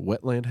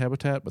wetland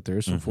habitat, but there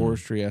is some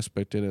forestry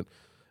aspect in it,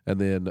 and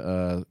then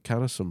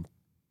kind of some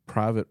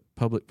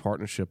private-public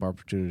partnership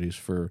opportunities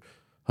for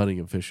hunting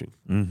and fishing.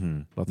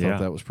 Mm-hmm. I thought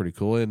that was pretty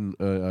cool, and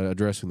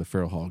addressing the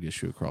feral hog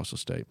issue across the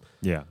state.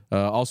 Yeah.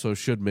 Also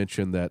should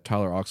mention that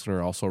Tyler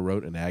Oxner also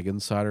wrote an Ag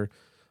Insider,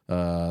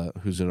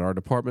 who's in our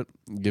department,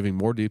 giving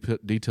more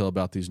detail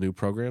about these new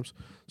programs.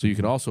 So you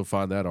can also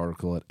find that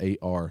article at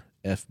arfb.com.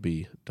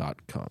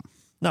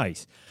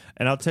 Nice.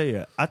 And I'll tell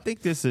you, I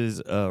think this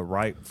is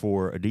ripe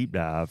for a deep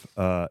dive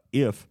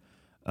if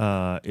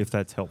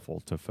that's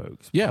helpful to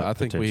folks. Yeah, I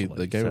think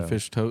the Game and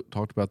Fish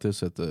talked about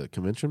this at the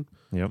convention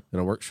in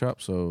a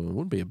workshop, so it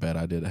wouldn't be a bad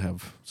idea to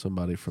have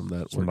somebody from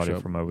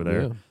workshop. From over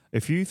there. Yeah.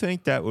 If you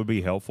think that would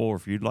be helpful, or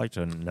if you'd like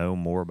to know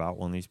more about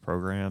one of these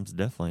programs,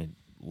 definitely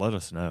let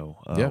us know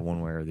one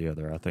way or the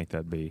other. I think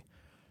that'd be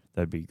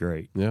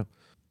great. Yeah.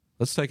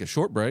 Let's take a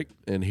short break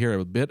and hear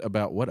a bit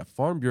about what a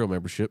Farm Bureau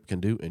membership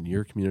can do in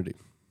your community.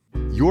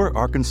 Your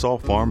Arkansas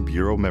Farm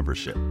Bureau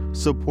membership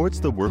supports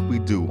the work we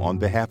do on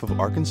behalf of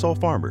Arkansas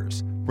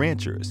farmers,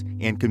 ranchers,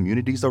 and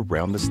communities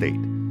around the state.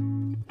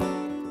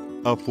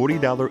 A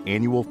 $40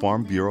 annual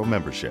Farm Bureau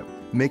membership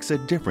makes a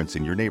difference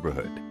in your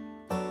neighborhood.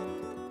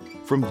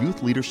 From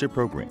youth leadership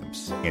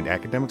programs and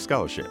academic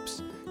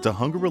scholarships to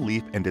hunger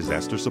relief and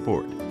disaster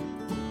support,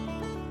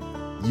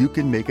 you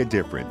can make a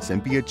difference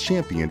and be a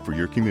champion for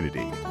your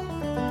community.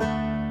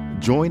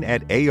 Join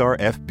at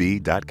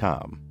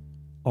arfb.com.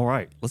 All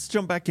right, let's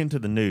jump back into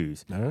the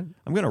news. All right.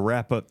 I'm going to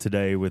wrap up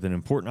today with an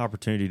important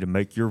opportunity to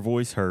make your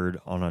voice heard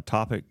on a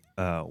topic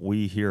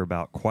we hear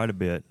about quite a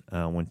bit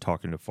when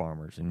talking to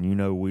farmers. And you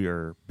know we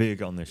are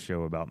big on this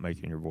show about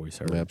making your voice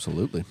heard.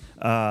 Absolutely.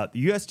 The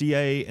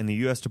USDA and the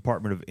U.S.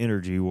 Department of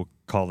Energy, we'll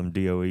call them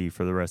DOE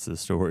for the rest of the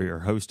story, are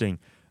hosting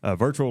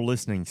virtual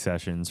listening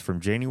sessions from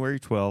January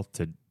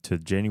 12th to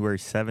January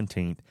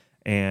 17th,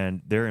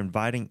 and they're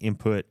inviting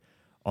input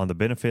on the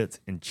benefits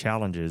and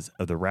challenges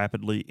of the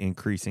rapidly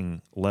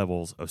increasing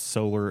levels of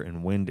solar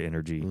and wind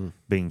energy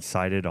being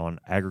sited on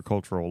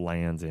agricultural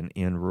lands and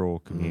in rural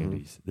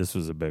communities. This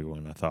was a big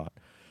one, I thought.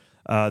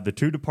 The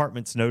two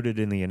departments noted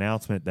in the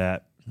announcement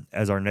that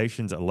as our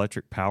nation's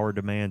electric power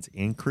demands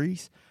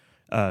increase,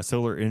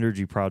 solar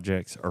energy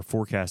projects are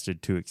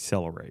forecasted to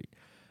accelerate.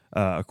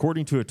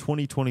 According to a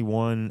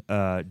 2021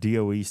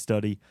 DOE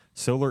study,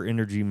 solar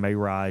energy may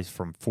rise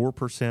from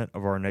 4%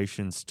 of our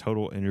nation's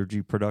total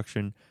energy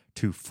production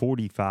to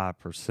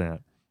 45%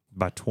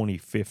 by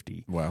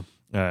 2050. Wow.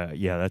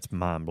 Yeah, that's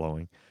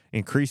mind-blowing.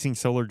 Increasing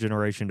solar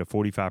generation to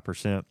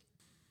 45%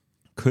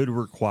 could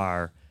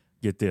require,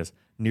 get this,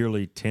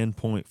 nearly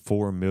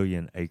 10.4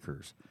 million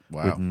acres,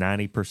 with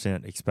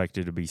 90%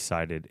 expected to be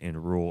sited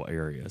in rural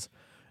areas.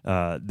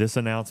 This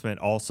announcement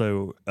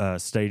also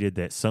stated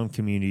that some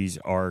communities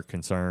are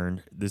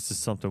concerned. This is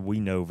something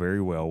we know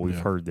very well. We've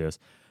heard this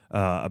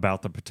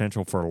about the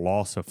potential for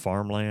loss of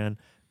farmland,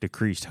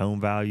 decreased home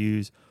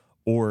values,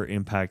 or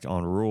impact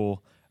on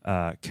rural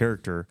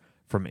character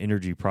from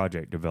energy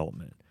project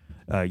development.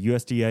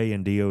 USDA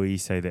and DOE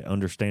say that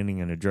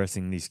understanding and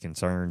addressing these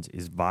concerns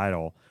is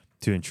vital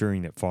to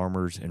ensuring that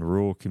farmers in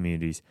rural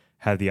communities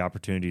have the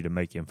opportunity to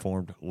make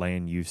informed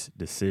land use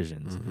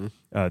decisions.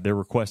 They're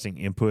requesting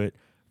input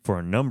for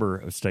a number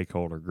of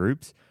stakeholder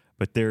groups,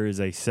 but there is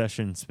a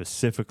session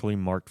specifically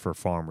marked for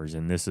farmers,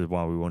 and this is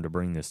why we wanted to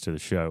bring this to the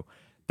show.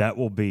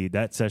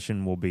 that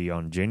session will be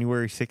on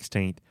January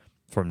 16th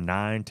from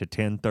 9 to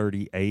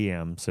 10:30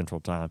 a.m. Central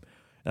Time.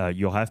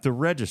 You'll have to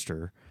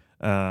register,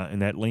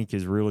 and that link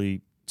is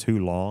really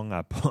too long.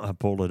 I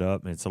pulled it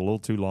up, and it's a little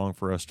too long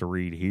for us to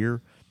read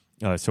here.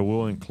 So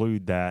we'll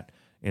include that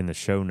in the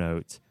show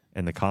notes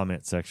and the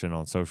comment section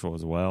on social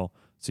as well,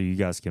 so you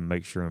guys can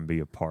make sure and be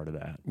a part of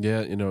that.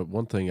 Yeah,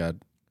 one thing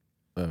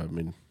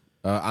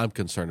I'm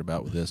concerned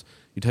about with this,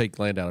 you take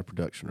land out of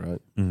production,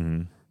 right?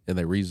 Mm-hmm. And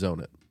they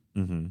rezone it.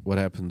 Mm-hmm. What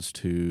happens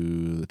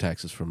to the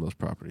taxes from those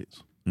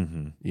properties?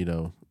 Mm-hmm.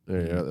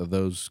 Are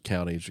those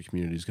counties or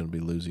communities going to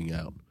be losing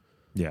out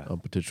on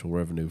potential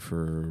revenue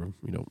for,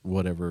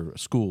 whatever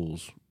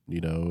schools,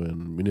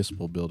 and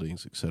municipal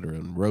buildings, et cetera,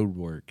 and road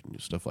work and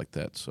stuff like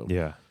that. So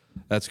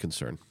that's a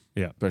concern.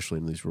 Yeah. Especially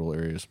in these rural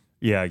areas.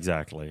 Yeah,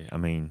 exactly. I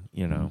mean,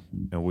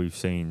 and we've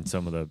seen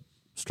some of the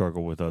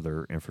struggle with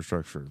other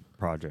infrastructure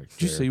projects.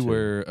 Did you see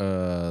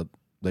where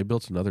they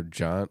built another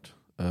giant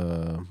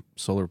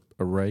solar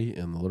array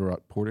in the Little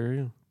Rock Port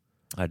area?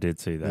 I did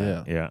see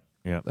that. Yeah.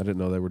 I didn't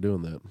know they were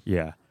doing that.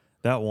 Yeah.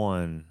 That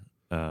one,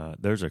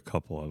 there's a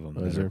couple of them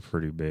that are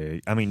pretty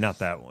big. I mean, not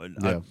that one.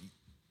 Yeah.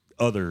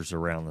 Others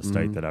around the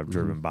state that I've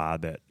driven by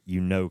that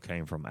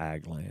came from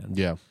ag land.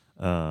 Yeah.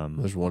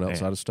 There's one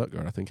outside of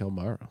Stuttgart, I think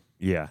Elmira.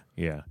 Yeah.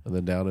 And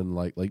then down in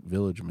Lake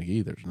Village,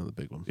 McGee, there's another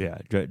big one. Yeah,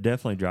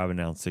 definitely driving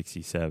down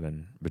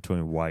 67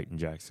 between White and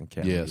Jackson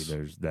County. Yes.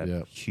 There's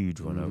that huge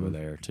one over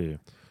there too.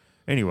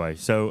 Anyway,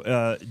 so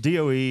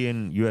DOE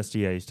and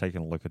USDA is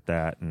taking a look at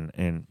that,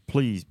 and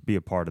please be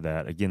a part of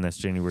that. Again, that's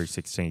January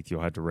 16th.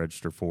 You'll have to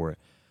register for it.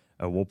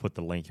 We'll put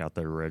the link out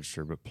there to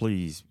register, but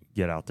please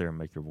get out there and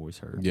make your voice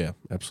heard. Yeah,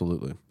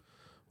 absolutely.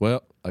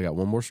 Well, I got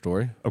one more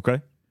story.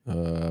 Okay.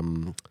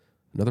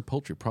 Another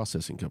poultry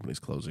processing company is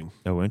closing.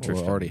 Oh,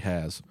 interesting. Or already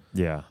has.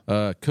 Yeah.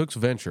 Cook's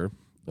Venture,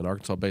 an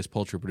Arkansas-based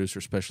poultry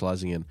producer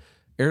specializing in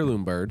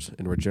heirloom birds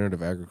and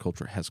regenerative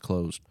agriculture, has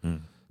closed.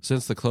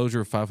 Since the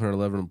closure,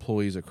 511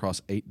 employees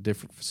across 8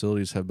 different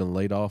facilities have been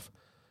laid off.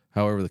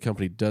 However, the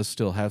company does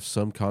still have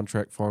some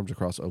contract farms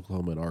across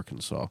Oklahoma and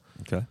Arkansas.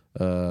 Okay.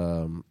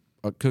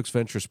 Cook's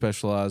Venture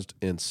specialized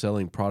in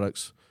selling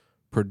products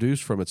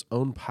produced from its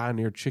own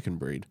pioneer chicken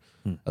breed,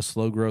 a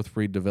slow-growth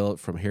breed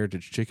developed from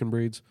heritage chicken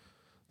breeds.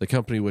 The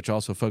company, which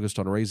also focused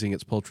on raising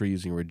its poultry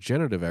using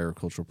regenerative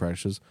agricultural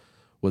practices,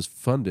 was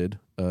funded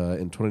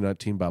in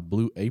 2019 by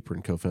Blue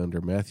Apron co-founder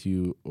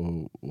Matthew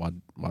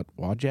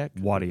Wadiak.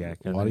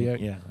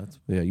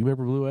 Yeah, you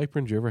remember Blue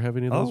Apron? Did you ever have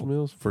any of those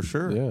meals? For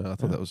sure. Yeah, I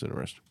thought that was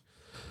interesting.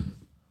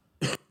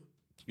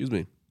 Excuse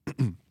me.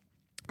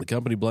 The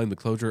company blamed the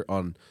closure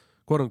on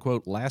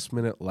quote-unquote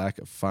last-minute lack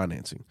of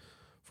financing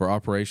for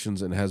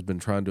operations and has been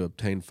trying to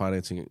obtain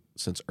financing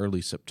since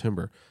early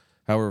September.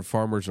 However,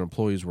 farmers and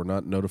employees were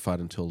not notified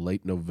until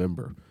late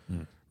November.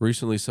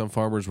 Recently, some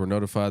farmers were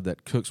notified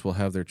that Cooks will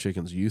have their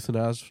chickens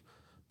euthanized,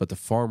 but the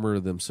farmer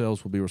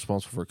themselves will be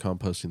responsible for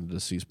composting the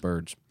deceased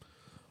birds.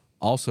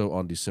 Also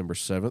on December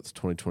 7th,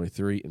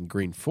 2023, in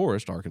Green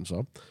Forest,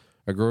 Arkansas,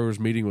 a growers'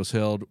 meeting was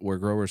held where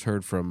growers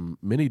heard from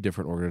many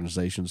different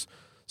organizations,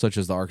 such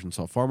as the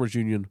Arkansas Farmers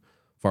Union,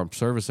 Farm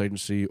Service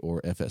Agency,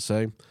 or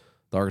FSA,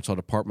 the Arkansas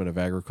Department of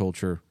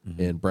Agriculture,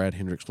 and Brad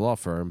Hendricks Law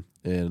Firm,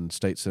 and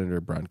State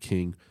Senator Brian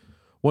King.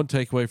 One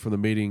takeaway from the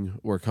meeting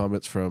were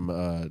comments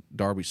from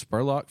Darby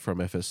Spurlock from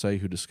FSA,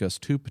 who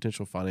discussed 2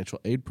 potential financial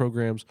aid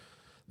programs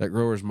that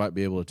growers might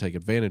be able to take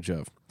advantage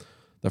of.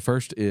 The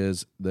first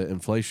is the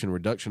Inflation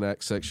Reduction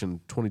Act,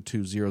 Section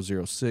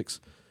 22006,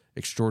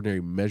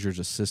 Extraordinary Measures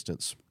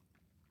Assistance.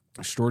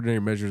 Extraordinary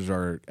measures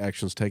are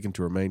actions taken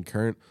to remain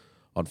current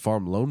on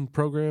Farm Loan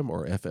Program,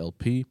 or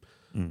FLP,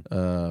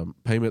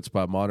 payments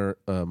by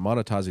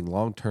monetizing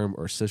long-term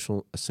or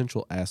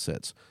essential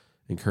assets,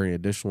 incurring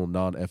additional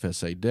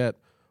non-FSA debt,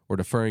 or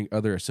deferring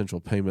other essential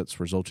payments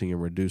resulting in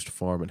reduced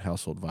farm and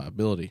household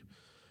viability.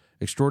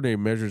 Extraordinary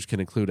measures can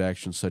include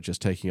actions such as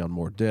taking on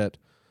more debt,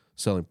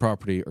 selling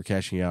property, or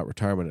cashing out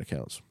retirement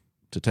accounts.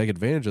 To take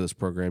advantage of this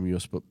program, you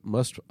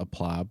must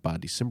apply by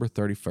December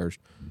 31st,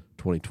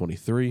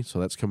 2023, so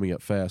that's coming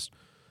up fast.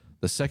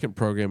 The second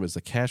program is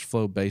the Cash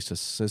Flow-Based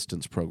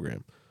Assistance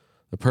Program.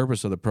 The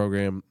purpose of the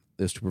program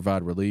is to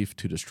provide relief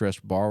to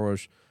distressed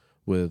borrowers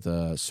with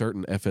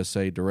certain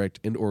FSA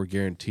direct and/or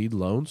guaranteed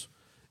loans,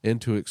 and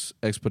to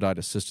expedite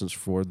assistance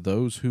for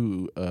those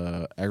who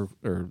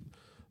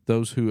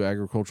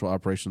agricultural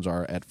operations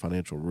are at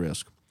financial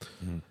risk.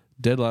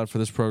 Deadline for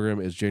this program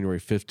is January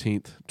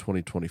 15th,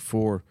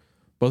 2024.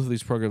 Both of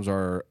these programs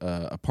are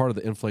a part of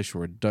the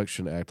Inflation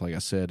Reduction Act, like I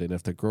said, and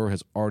if the grower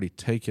has already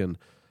taken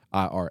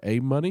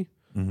IRA money,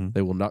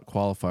 they will not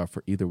qualify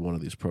for either one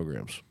of these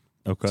programs.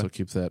 Okay. So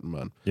keep that in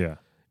mind. Yeah.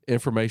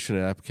 Information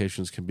and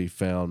applications can be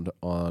found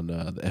on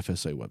the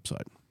FSA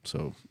website.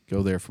 So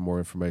go there for more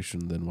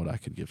information than what I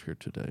could give here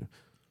today.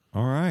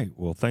 All right.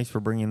 Well, thanks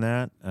for bringing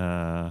that.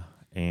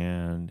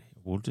 And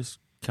we'll just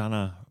kind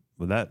of,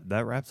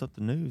 that wraps up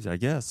the news, I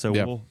guess. So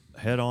we'll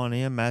head on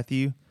in.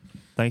 Matthew,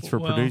 thanks for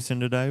producing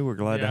today. We're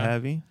glad to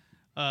have you.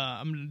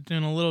 I'm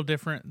doing a little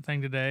different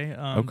thing today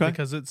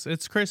because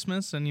it's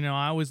Christmas, and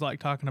I always like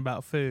talking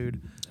about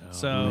food.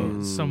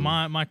 So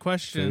my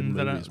question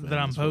that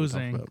I'm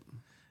posing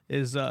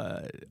is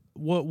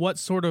what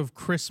sort of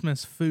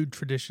Christmas food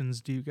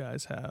traditions do you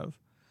guys have?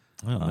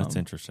 Oh, that's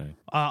interesting.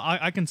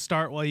 I can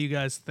start while you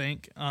guys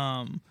think.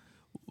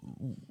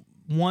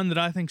 One that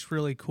I think's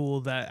really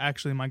cool that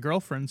actually my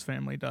girlfriend's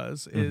family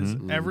does is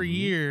every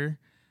year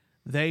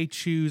they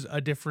choose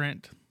a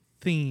different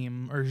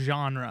theme or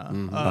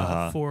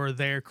genre for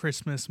their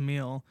Christmas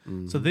meal.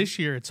 So this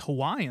year it's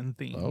Hawaiian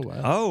themed. Oh,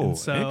 wow. Oh, and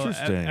so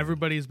interesting.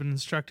 Everybody's been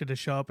instructed to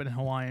show up in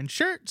Hawaiian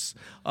shirts.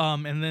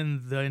 And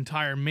then the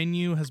entire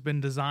menu has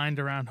been designed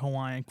around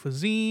Hawaiian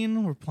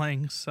cuisine. We're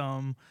playing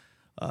some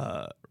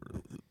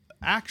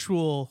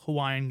actual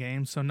Hawaiian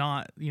games, so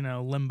not,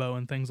 limbo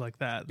and things like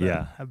that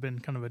have been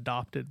kind of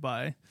adopted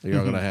by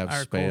You're going to have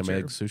our Spam culture.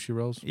 egg sushi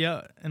rolls?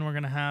 Yeah, and we're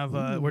going to have,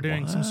 we're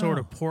doing some sort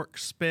of pork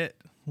spit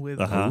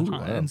with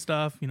and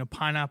stuff.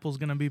 Pineapple's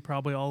going to be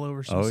probably all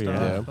over some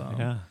stuff.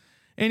 Yeah.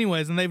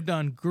 Anyways, and they've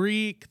done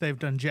Greek, they've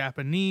done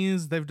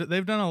Japanese, they've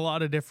done a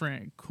lot of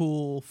different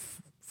cool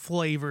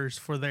flavors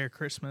for their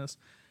Christmas.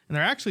 And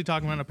they're actually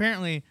talking about,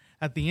 apparently,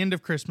 at the end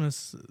of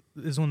Christmas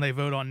is when they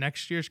vote on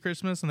next year's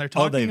Christmas, and they're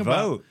talking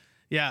about vote.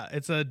 Yeah,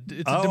 it's a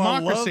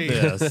democracy.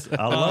 I love this.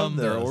 I love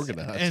They're this.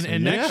 organized.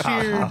 And next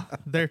year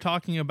they're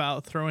talking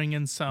about throwing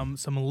in some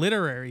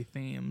literary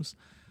themes.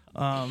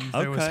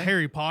 There was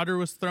Harry Potter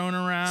was thrown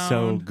around.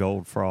 So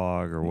Gold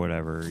Frog or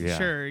whatever. Yeah.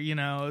 Sure,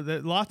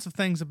 lots of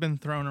things have been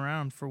thrown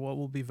around for what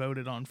will be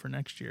voted on for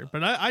next year.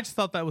 But I just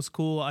thought that was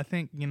cool. I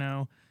think,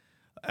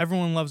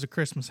 everyone loves a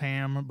Christmas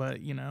ham,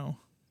 but,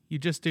 you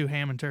just do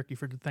ham and turkey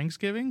for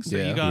Thanksgiving. So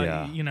you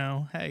got,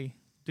 hey,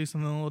 do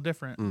something a little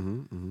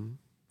different.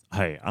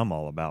 Hey, I'm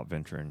all about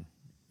venturing,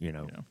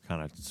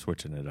 kind of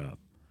switching it up.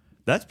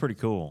 That's pretty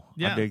cool.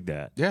 Yeah. I dig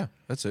that. Yeah,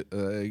 that's it.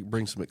 It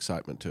brings some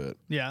excitement to it.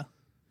 Yeah.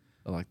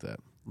 I like that.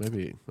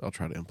 Maybe I'll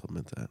try to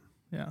implement that.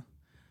 Yeah.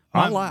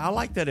 I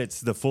like that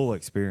it's the full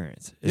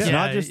experience. It's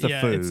not just the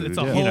food. It's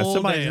a whole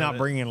somebody's day not of it.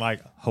 bringing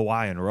like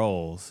Hawaiian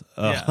rolls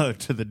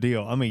to the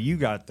deal. I mean, you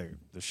got the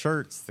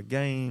shirts, the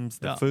games,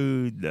 the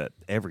food, the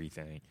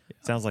everything.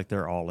 It sounds like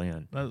they're all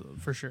in.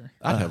 For sure.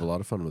 I'd have a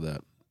lot of fun with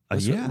that.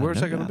 no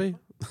Where's that going to be?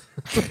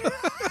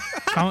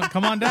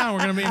 Come on down. We're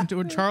going to be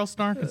in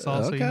Charleston,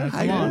 Arkansas. So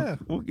come on.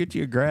 We'll get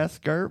you a grass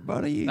skirt,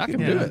 buddy. I can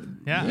do it.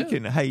 Yeah.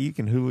 You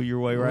can hula your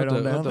way right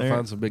on down to there.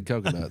 Find some big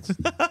coconuts.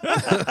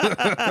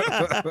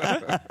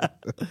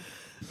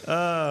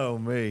 Oh,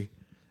 me.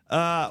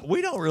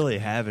 We don't really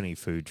have any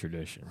food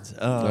traditions.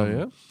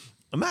 Yeah?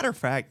 A matter of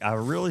fact, I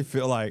really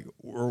feel like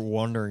we're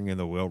wandering in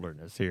the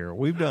wilderness here.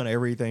 We've done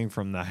everything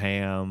from the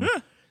ham,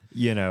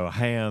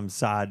 ham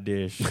side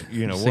dish,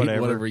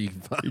 whatever you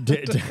can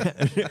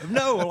find.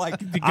 No, like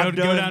go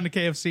down to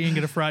KFC and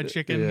get a fried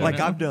chicken. Yeah.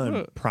 Like I've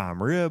done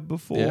prime rib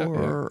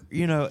before.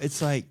 Yeah.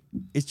 It's like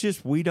it's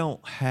just we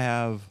don't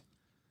have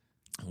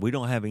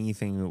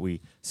anything that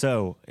we.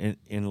 So in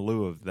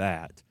lieu of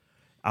that,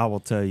 I will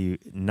tell you,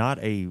 not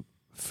a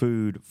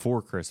food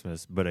for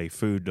Christmas, but a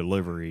food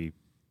delivery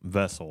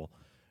vessel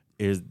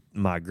is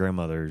my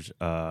grandmother's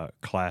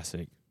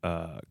classic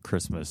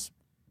Christmas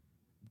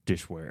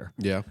dishware.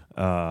 Yeah.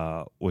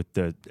 With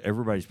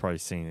everybody's probably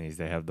seen these.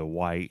 They have the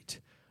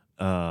white.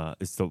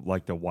 It's the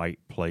white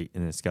plate,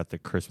 and it's got the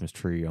Christmas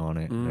tree on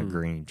it and a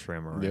green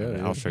trimmer.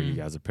 Yeah, I'll show you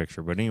guys a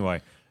picture. But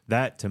anyway,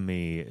 that to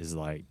me is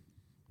like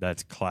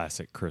that's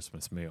classic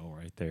Christmas meal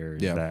right there.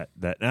 Is that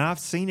and I've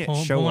seen it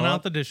pulling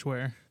out the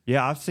dishware.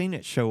 Yeah, I've seen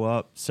it show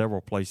up several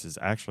places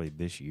actually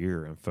this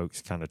year, and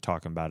folks kind of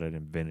talking about it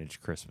in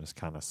vintage Christmas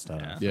kind of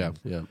stuff. Yeah.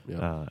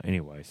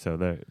 Anyway, so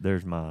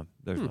there's my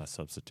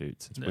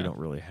substitute since we don't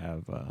really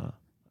have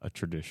a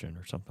tradition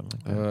or something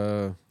like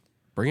that.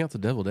 Bring out the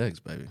deviled eggs,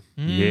 baby.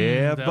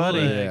 Yeah, deviled buddy.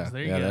 eggs.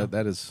 There you go.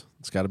 That is.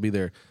 It's got to be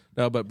there.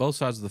 No, but both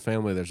sides of the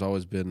family, there's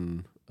always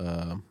been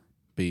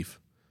beef.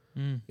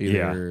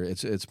 Either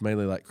it's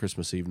mainly like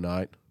Christmas Eve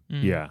night.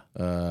 Yeah.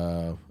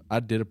 I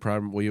did a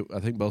prime.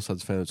 I think both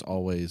sides of the family, it's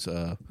always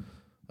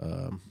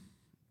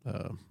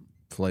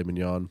filet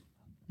mignon,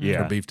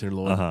 or beef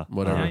tenderloin,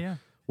 whatever. Yeah.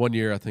 One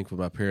year, I think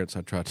with my parents,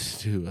 I tried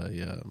to do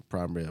a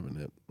prime rib,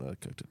 and it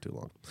cooked it too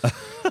long.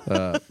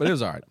 But it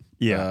was all right.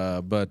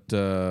 Yeah. But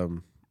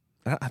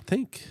I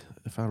think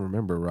if I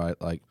remember right,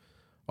 like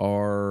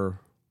on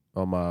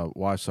my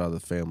wife's side of the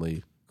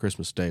family,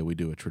 Christmas Day we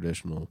do a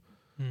traditional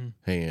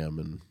ham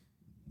and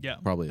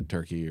probably a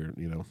turkey or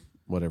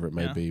whatever it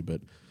may be.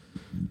 But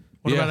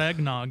what about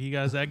eggnog? You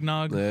guys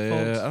eggnog?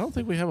 Folks? I don't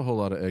think we have a whole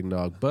lot of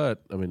eggnog,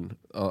 but I mean,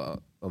 I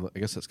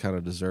guess that's kind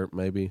of dessert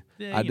maybe.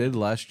 Yeah, I did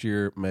last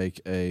year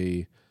make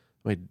a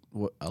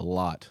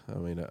lot. I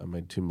mean, I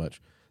made too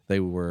much. They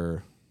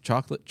were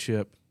chocolate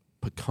chip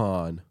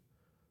pecan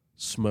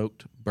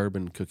smoked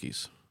bourbon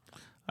cookies.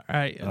 All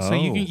right, so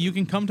you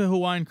can come to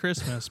Hawaiian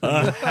Christmas,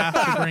 but you have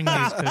to bring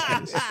these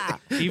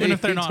cookies, even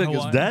if they're not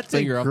Hawaiian. That's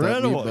Finger off that mute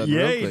incredible. button Yeah,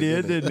 real he quick,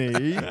 did, didn't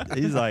didn't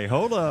he? He's like,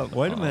 hold up,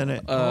 wait a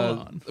minute. Hold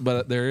on.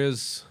 But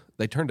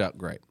they turned out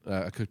great.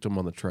 I cooked them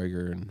on the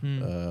Traeger,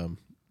 and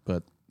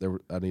but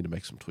I need to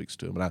make some tweaks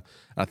to them. And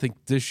I think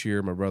this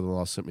year my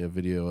brother-in-law sent me a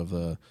video of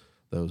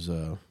those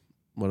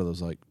one of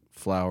those like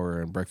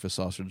flour and breakfast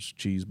sausage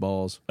cheese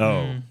balls.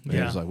 Yeah. He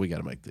was like, we got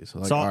to make these.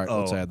 I'm like, all right,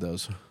 let's add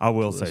those. I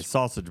will say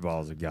sausage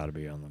balls have got to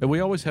be on them. And we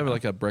always have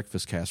like a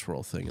breakfast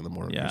casserole thing in the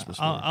morning. Yeah, Christmas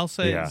morning. I'll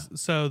say,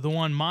 so the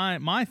one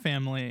my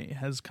family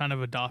has kind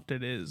of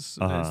adopted is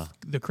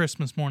the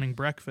Christmas morning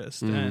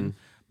breakfast. And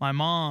my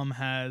mom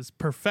has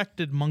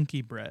perfected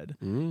monkey bread.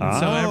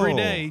 So every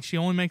day, she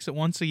only makes it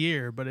once a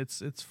year, but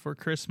it's for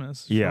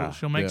Christmas.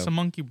 She'll make some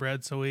monkey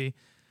bread, so we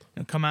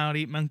come out,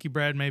 eat monkey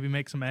bread, maybe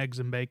make some eggs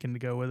and bacon to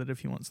go with it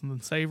if you want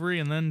something savory,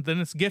 and then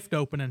it's gift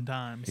opening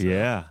time. So.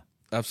 Yeah.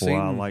 I've seen.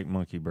 I like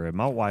monkey bread.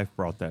 My wife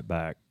brought that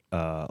back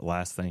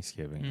last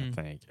Thanksgiving, I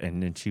think,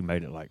 and then she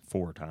made it like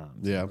 4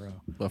 times. Yeah.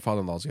 My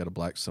father-in-law's got a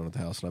Blackstone at the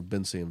house, and I've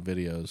been seeing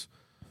videos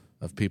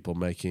of people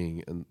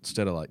making,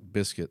 instead of like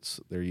biscuits,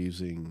 they're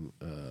using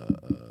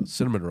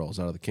cinnamon rolls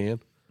out of the can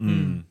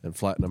and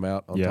flatten them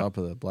out on top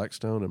of the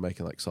Blackstone and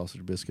making like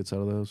sausage biscuits out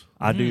of those.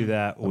 I do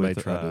that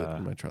with I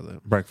might try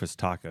that. breakfast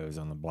tacos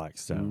on the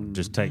Blackstone.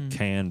 Just take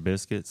canned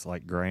biscuits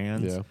like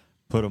Grands,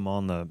 put them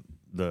on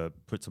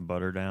put some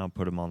butter down,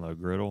 put them on the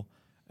griddle,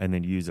 and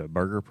then use a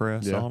burger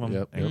press on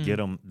them and get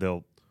them.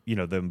 They'll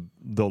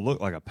look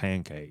like a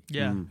pancake.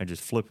 And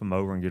just flip them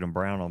over and get them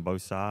brown on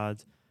both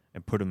sides.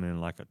 And put them in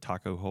like a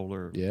taco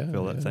holder.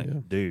 Fill that thing.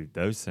 Yeah. Dude,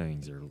 those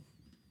things are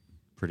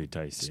pretty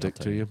tasty. Stick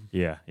to you?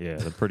 Yeah,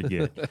 they're pretty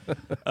good.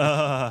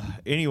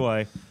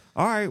 Anyway,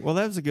 all right. Well,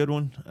 that was a good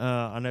one.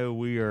 I know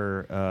we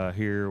are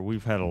here.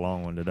 We've had a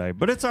long one today,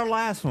 but it's our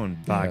last one,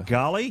 by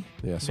golly.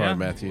 Yeah, sorry,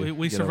 Matthew.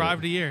 We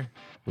survived a year.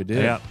 We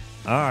did. Yeah.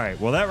 All right.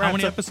 Well, that wraps How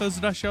many up. episodes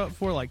did I show up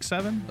for? Like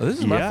 7? Oh, this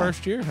is my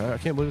first year. I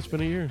can't believe it's been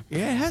a year.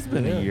 Yeah, it has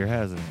been a year,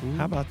 hasn't it?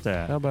 How about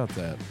that? How about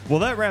that? Well,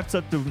 that wraps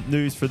up the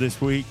news for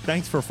this week.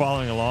 Thanks for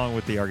following along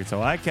with the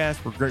Arkansas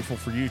AgCast. We're grateful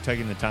for you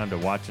taking the time to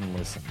watch and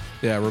listen.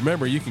 Yeah,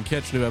 remember, you can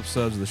catch new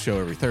episodes of the show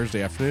every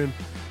Thursday afternoon.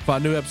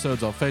 Find new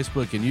episodes on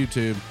Facebook and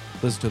YouTube.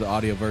 Listen to the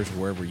audio version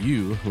wherever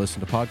you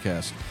listen to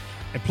podcasts.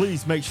 And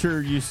please make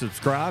sure you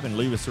subscribe and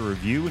leave us a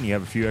review when you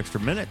have a few extra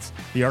minutes.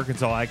 The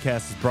Arkansas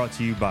AgCast is brought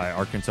to you by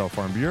Arkansas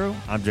Farm Bureau.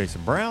 I'm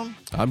Jason Brown.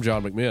 I'm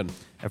John McMinn.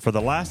 And for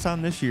the last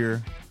time this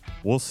year,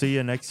 we'll see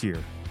you next year.